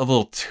perhaps a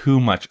little too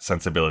much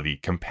sensibility.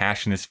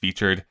 Compassion is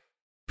featured.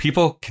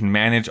 People can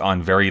manage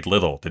on very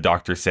little, the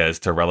doctor says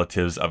to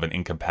relatives of an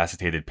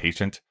incapacitated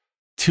patient.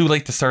 Too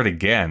late to start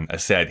again, a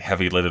sad,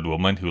 heavy-lidded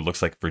woman who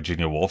looks like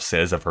Virginia Woolf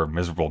says of her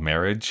miserable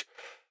marriage.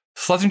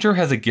 Schlesinger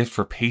has a gift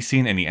for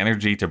pacing and the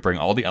energy to bring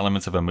all the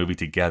elements of a movie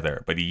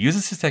together, but he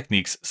uses his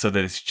techniques so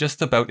that it's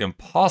just about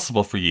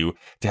impossible for you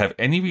to have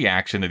any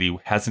reaction that he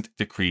hasn't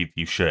decreed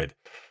you should.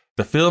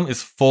 The film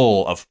is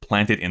full of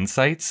planted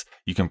insights.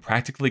 You can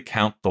practically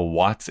count the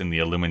watts in the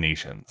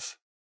illuminations.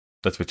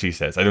 That's what she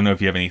says. I don't know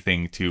if you have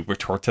anything to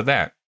retort to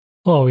that.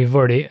 Well, we've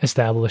already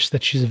established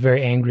that she's a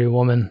very angry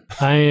woman.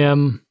 I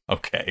am...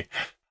 Okay.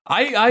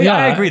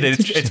 I agree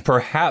that it's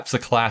perhaps a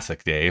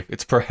classic, Dave.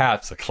 It's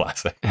perhaps a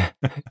classic.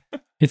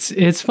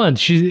 It's fun.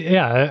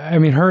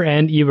 Her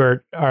and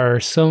Ebert are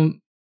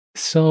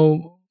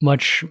so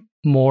much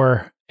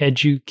more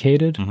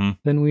educated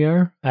than we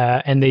are,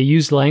 and they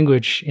use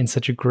language in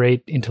such a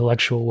great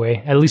intellectual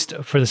way. At least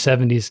for the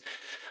 70s.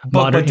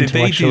 But did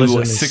they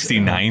do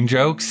 69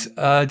 jokes,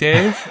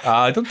 Dave?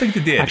 I don't think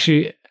they did.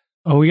 Actually.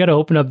 Oh, we got to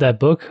open up that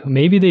book.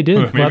 Maybe they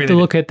did. We'll have to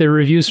look at their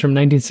reviews from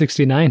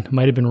 1969.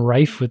 Might have been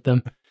rife with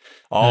them.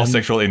 All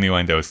sexual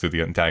innuendos through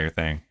the entire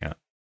thing. Yeah.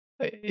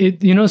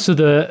 So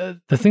the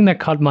thing that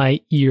caught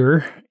my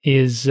ear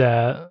is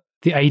the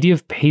idea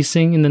of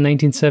pacing in the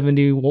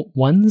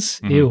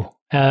 1971s. Ew.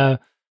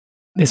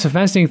 It's a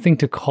fascinating thing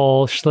to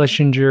call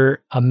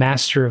Schlesinger a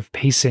master of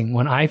pacing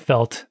when I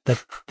felt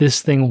that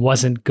this thing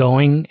wasn't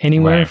going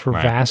anywhere for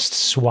vast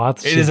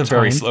swaths of time. It is a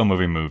very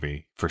slow-moving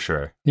movie, for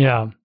sure.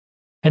 Yeah.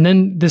 And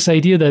then this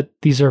idea that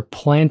these are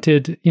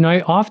planted,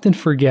 I often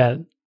forget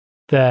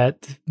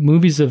that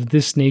movies of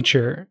this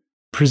nature,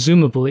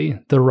 presumably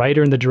the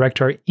writer and the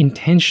director are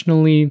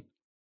intentionally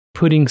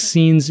putting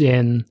scenes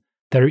in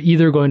that are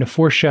either going to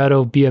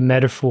foreshadow, be a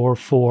metaphor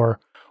for,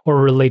 or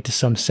relate to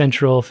some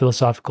central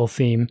philosophical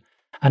theme.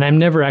 And I'm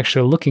never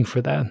actually looking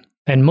for that.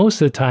 And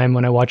most of the time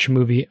when I watch a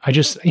movie, I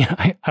just,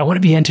 I want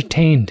to be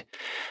entertained,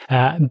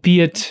 be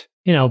it,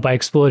 by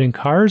exploding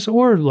cars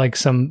or like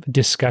some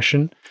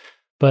discussion.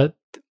 But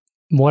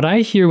what I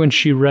hear when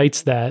she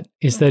writes that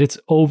is that it's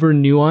over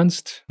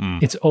nuanced,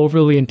 it's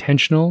overly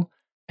intentional,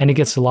 and it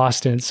gets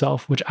lost in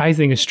itself, which I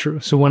think is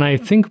true. So when I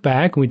think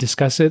back and we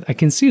discuss it, I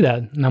can see that.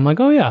 And I'm like,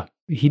 oh yeah,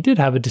 he did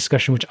have a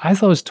discussion, which I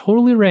thought was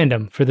totally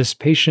random for this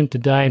patient to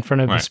die in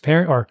front of his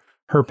parent or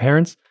her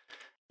parents.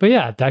 But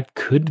yeah, that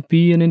could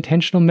be an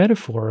intentional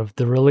metaphor of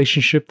the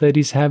relationship that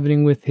he's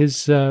having with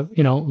his,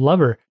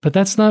 lover. But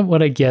that's not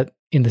what I get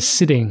in the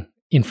sitting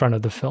in front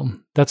of the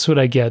film. That's what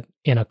I get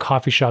in a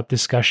coffee shop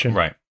discussion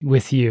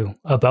with you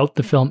about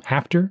the film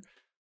after.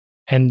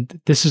 And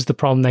this is the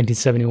problem,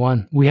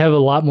 1971. We have a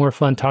lot more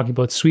fun talking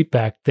about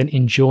Sweetback than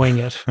enjoying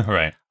it.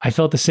 Right. I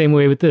felt the same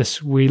way with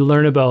this. We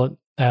learn about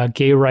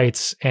gay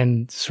rights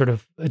and sort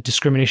of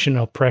discrimination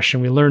and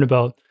oppression. We learn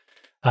about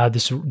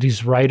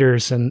these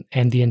writers and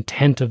the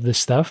intent of this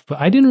stuff.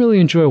 But I didn't really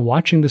enjoy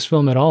watching this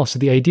film at all. So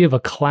the idea of a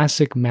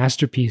classic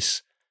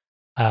masterpiece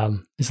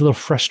is a little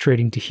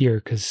frustrating to hear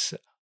because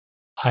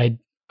I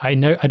I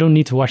don't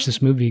need to watch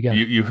this movie again.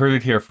 You heard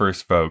it here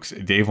first, folks.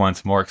 Dave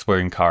wants more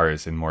exploding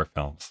cars in more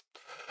films.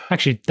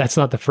 Actually, that's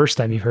not the first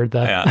time you've heard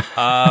that.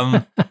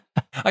 Yeah.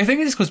 I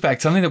think it just goes back.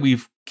 Something that we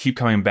keep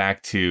coming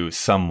back to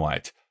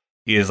somewhat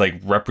is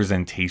like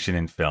representation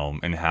in film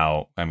and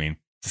how, I mean,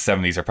 the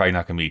 70s are probably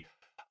not going to be,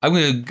 I'm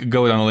going to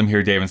go on a limb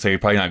here, Dave, and say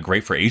probably not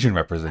great for Asian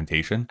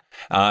representation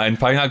and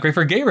probably not great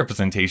for gay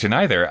representation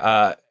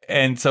either.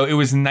 And so it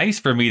was nice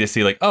for me to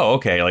see like, oh,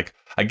 okay. Like,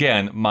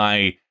 again,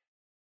 my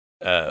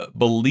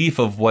belief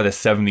of what a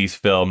 70s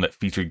film that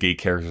featured gay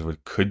characters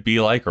could be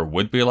like or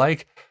would be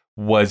like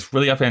was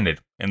really upended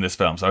in this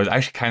film. So I was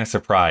actually kind of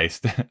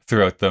surprised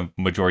throughout the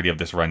majority of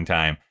this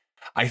runtime.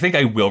 I think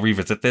I will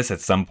revisit this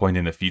at some point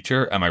in the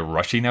future. Am I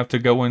rushing out to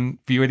go and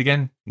view it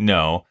again?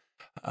 No.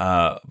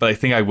 But I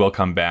think I will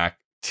come back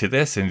to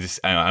this and just,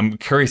 I'm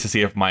curious to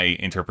see if my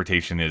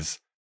interpretation is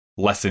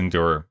lessened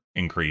or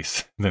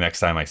increased the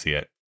next time I see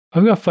it.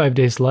 I've got 5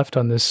 days left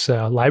on this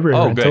library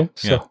rental. Good.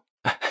 So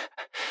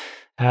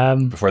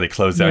before they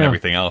close down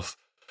everything else.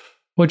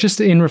 Well,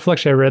 just in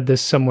reflection, I read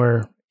this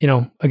somewhere. You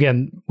know,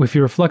 again, if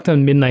you reflect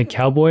on Midnight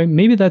Cowboy,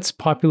 maybe that's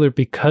popular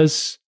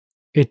because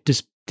it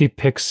just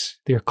depicts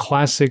their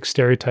classic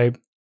stereotype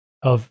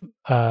of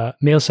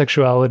male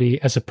sexuality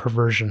as a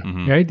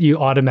perversion, right? You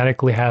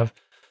automatically have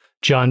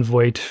John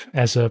Voight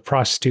as a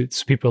prostitute.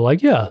 So people are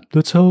like, yeah,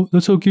 that's how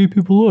gay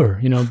people are,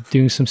 you know,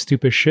 doing some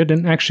stupid shit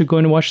and actually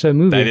going to watch that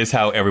movie. That is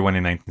how everyone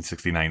in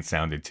 1969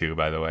 sounded too,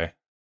 by the way.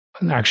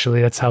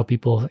 Actually, that's how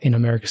people in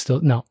America still,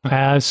 no.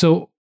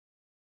 So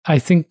I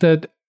think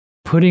that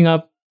putting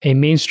up a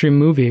mainstream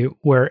movie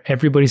where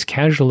everybody's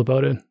casual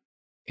about it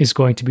is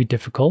going to be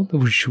difficult,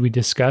 which we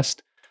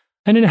discussed.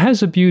 And it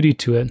has a beauty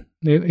to it.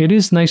 It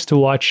is nice to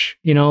watch,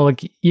 you know,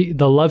 like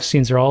the love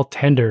scenes are all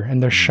tender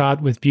and they're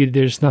shot with beauty.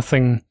 There's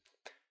nothing,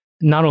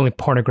 not only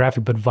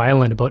pornographic, but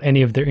violent about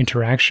any of their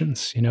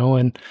interactions, you know,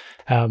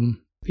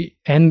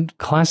 and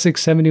classic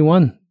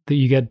 71 that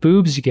you get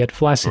boobs, you get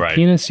flaccid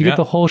penis, you get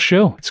the whole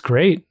show. It's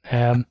great.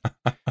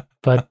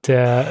 But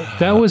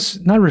that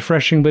was not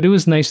refreshing, but it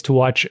was nice to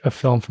watch a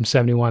film from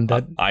 71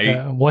 that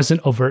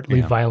wasn't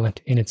overtly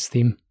violent in its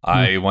theme.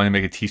 I want to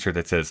make a t-shirt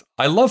that says,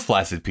 I love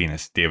flaccid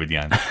penis, David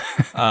Young.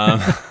 All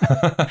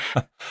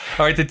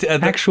right. The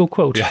actual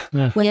quote.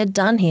 Yeah. We're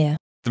done here.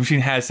 The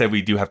machine has said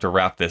we do have to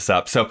wrap this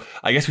up. So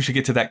I guess we should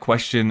get to that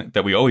question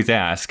that we always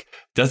ask.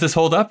 Does this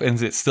hold up? And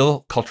is it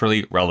still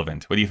culturally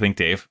relevant? What do you think,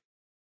 Dave?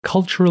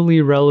 Culturally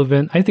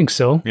relevant? I think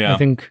so. Yeah. I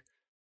think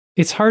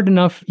it's hard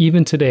enough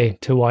even today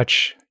to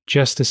watch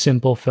just a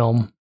simple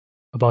film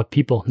about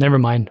people. Never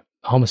mind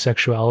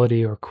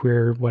homosexuality or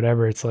queer,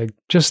 whatever. It's like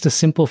just a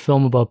simple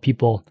film about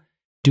people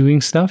doing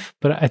stuff.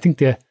 But I think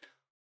the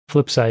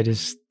flip side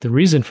is the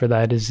reason for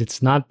that is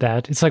it's not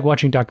that. It's like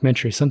watching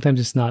documentary. Sometimes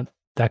it's not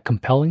that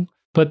compelling.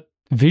 But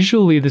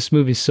visually, this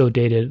movie is so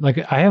dated. Like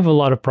I have a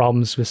lot of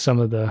problems with some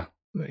of the,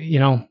 you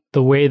know,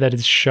 the way that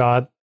it's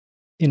shot.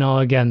 You know,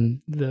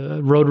 again,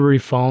 the rotary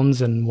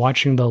phones and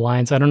watching the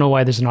lines. I don't know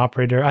why there's an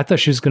operator. I thought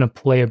she was going to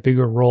play a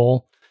bigger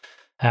role.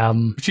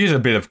 She's a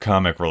bit of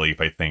comic relief,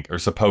 I think, or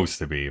supposed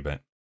to be, but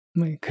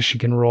because she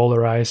can roll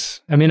her eyes.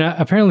 I mean,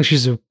 apparently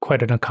she's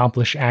quite an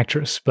accomplished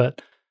actress,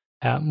 but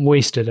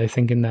wasted, I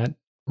think, in that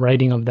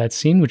writing of that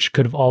scene, which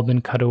could have all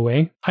been cut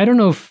away. I don't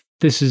know if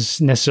this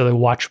is necessarily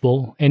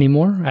watchable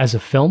anymore as a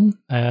film,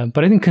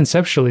 but I think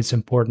conceptually it's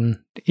important,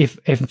 if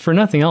for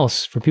nothing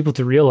else, for people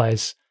to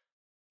realize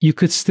you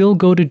could still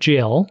go to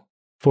jail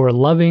for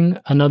loving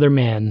another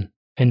man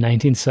in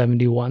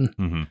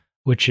 1971,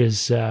 which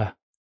is a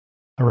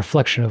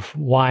reflection of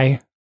why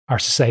our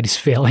society's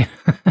failing.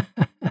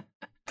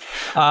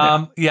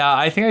 Yeah,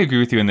 I think I agree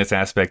with you in this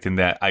aspect, in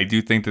that I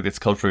do think that it's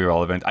culturally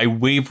relevant. I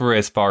waver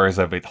as far as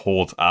if it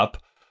holds up.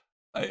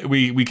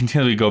 We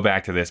continually go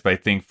back to this, but I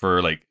think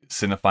for like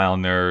cinephile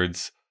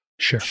nerds,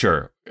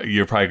 sure,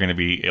 you're probably going to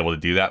be able to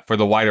do that. For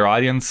the wider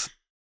audience,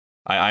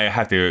 I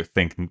have to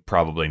think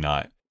probably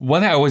not.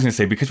 One thing I was going to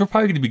say, because we're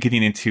probably going to be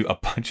getting into a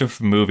bunch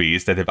of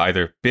movies that have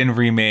either been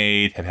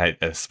remade, have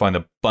had spawned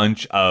a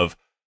bunch of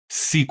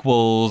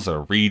sequels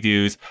or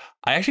redos.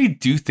 I actually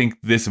do think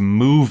this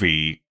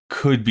movie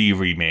could be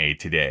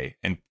remade today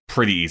and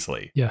pretty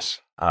easily.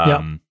 Yes.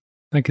 Yeah,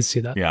 I could see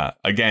that. Yeah.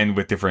 Again,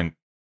 with different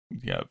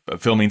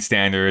filming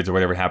standards or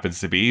whatever it happens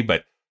to be,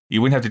 but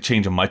you wouldn't have to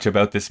change much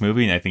about this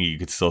movie. And I think you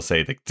could still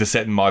say like to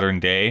set in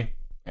modern day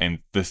and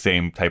the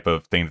same type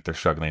of thing that they're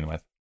struggling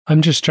with.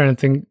 I'm just trying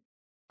to think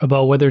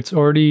about whether it's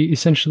already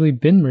essentially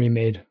been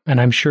remade.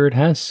 And I'm sure it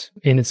has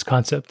in its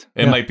concept.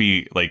 It might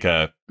be like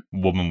a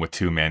Woman with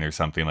Two Men or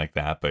something like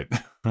that, but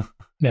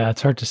yeah,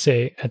 it's hard to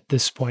say at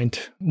this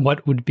point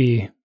what would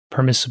be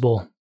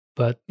permissible.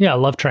 But yeah,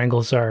 love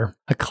triangles are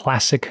a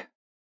classic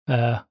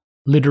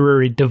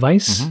literary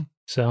device.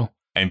 So,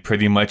 and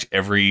pretty much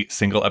every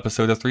single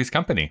episode of Three's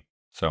Company.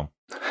 So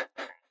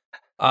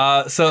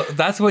so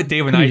that's what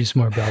Dave and I use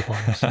more bell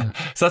bombs. Yeah.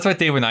 So that's what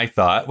Dave and I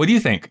thought. What do you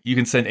think? You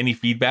can send any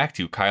feedback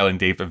to Kyle and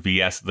Dave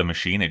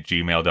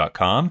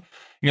vsthemachine@gmail.com.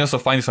 You can also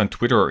find us on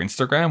Twitter or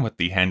Instagram with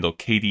the handle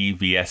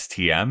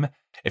KDVSTM.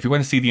 If you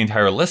want to see the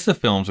entire list of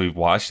films we've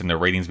watched and the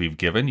ratings we've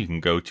given, you can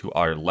go to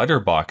our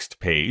Letterboxd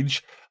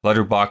page,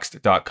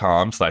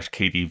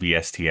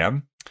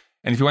 letterboxd.com/KDVSTM.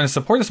 And if you want to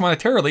support us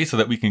monetarily so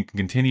that we can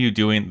continue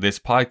doing this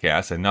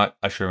podcast and not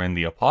usher in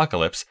the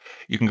apocalypse,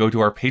 you can go to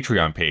our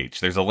Patreon page.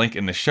 There's a link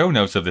in the show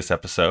notes of this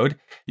episode.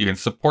 You can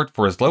support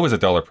for as low as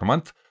 $1 per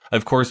month.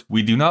 Of course,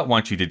 we do not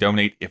want you to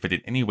donate if it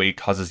in any way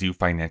causes you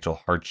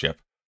financial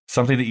hardship.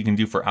 Something that you can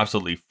do for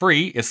absolutely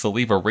free is to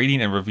leave a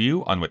rating and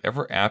review on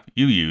whatever app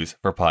you use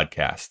for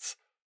podcasts.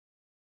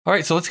 All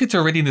right, so let's get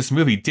to rating this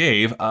movie.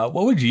 Dave,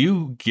 what would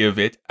you give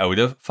it out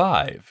of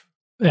 5?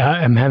 Yeah,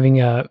 I'm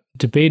having a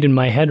debate in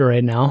my head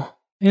right now.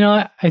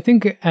 I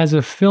think as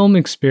a film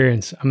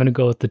experience, I'm going to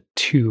go with the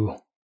 2.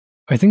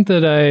 I think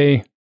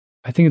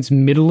it's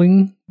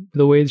middling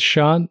the way it's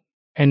shot.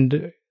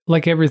 And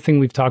like everything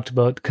we've talked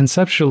about,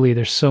 conceptually,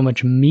 there's so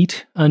much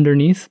meat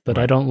underneath, but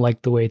I don't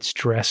like the way it's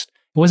dressed.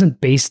 It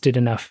wasn't basted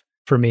enough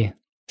for me.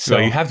 So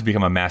you have to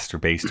become a master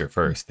baster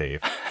first,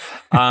 Dave.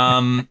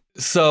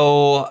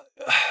 So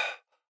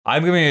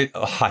I'm giving it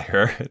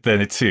higher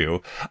than a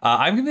 2.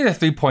 I'm giving it a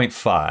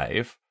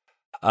 3.5,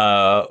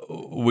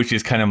 which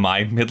is kind of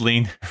my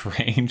middling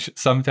range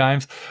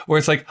sometimes, where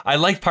it's like, I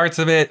like parts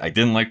of it. I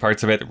didn't like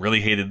parts of it.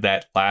 Really hated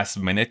that last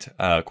minute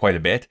quite a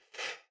bit.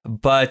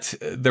 But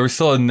there was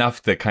still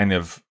enough that kind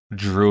of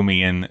drew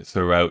me in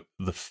throughout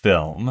the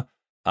film.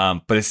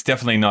 But it's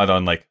definitely not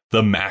on like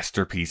the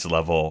masterpiece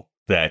level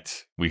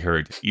that we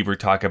heard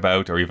Ebert talk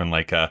about, or even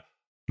like a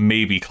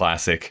maybe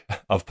classic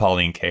of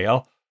Pauline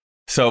Kael.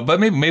 So, but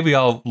maybe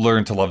I'll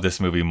learn to love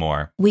this movie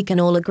more. We can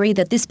all agree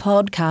that this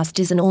podcast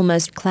is an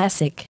almost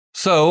classic.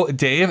 So,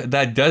 Dave,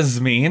 that does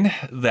mean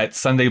that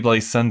Sunday Bloody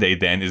Sunday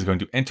then is going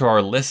to enter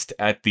our list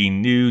at the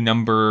new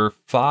number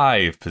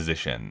 5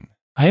 position.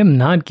 I am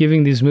not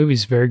giving these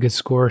movies very good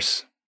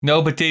scores.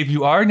 No, but Dave,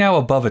 you are now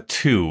above a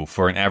 2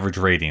 for an average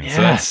rating.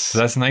 Yes. So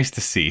that's nice to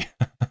see.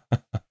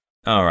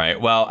 All right.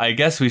 Well, I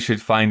guess we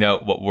should find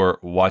out what we're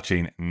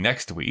watching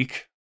next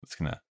week. Just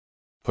going to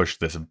push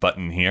this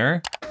button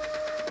here.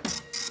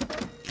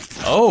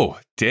 Oh,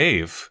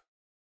 Dave.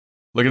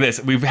 Look at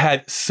this. We've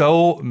had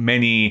so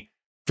many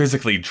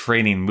physically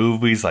draining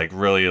movies, like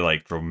really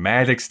like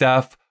dramatic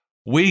stuff.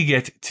 We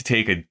get to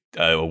take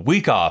a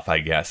week off, I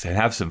guess, and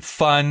have some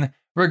fun.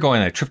 We're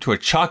going on a trip to a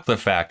chocolate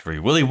factory.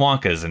 Willy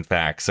Wonka's, in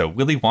fact. So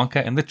Willy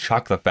Wonka and the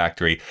Chocolate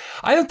Factory.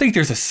 I don't think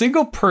there's a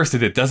single person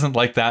that doesn't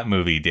like that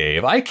movie,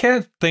 Dave. I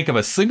can't think of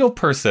a single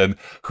person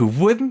who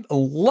wouldn't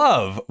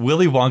love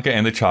Willy Wonka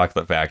and the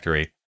Chocolate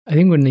Factory. I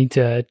think we need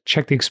to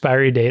check the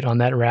expiry date on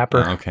that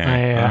wrapper.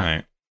 Okay, all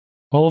right.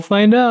 We'll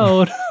find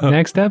out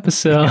next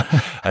episode.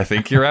 I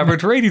think your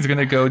average rating's going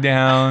to go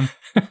down.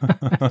 All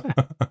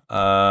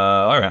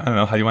right, I don't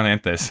know. How do you want to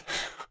end this?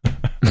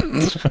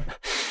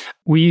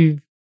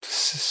 We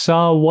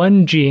saw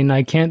one Gene.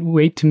 I can't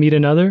wait to meet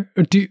another.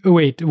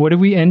 Wait, what are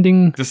we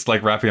ending? Just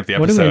like wrapping up the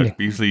episode.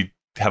 We usually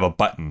have a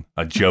button,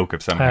 a joke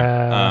of some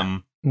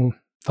kind.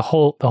 The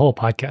whole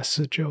podcast is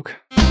a joke.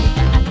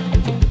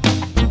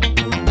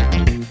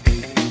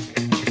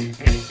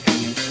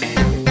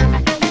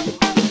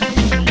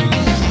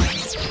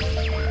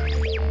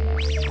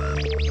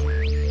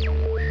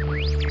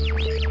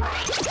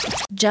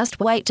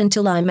 Just wait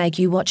until I make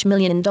you watch $1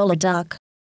 Million Duck.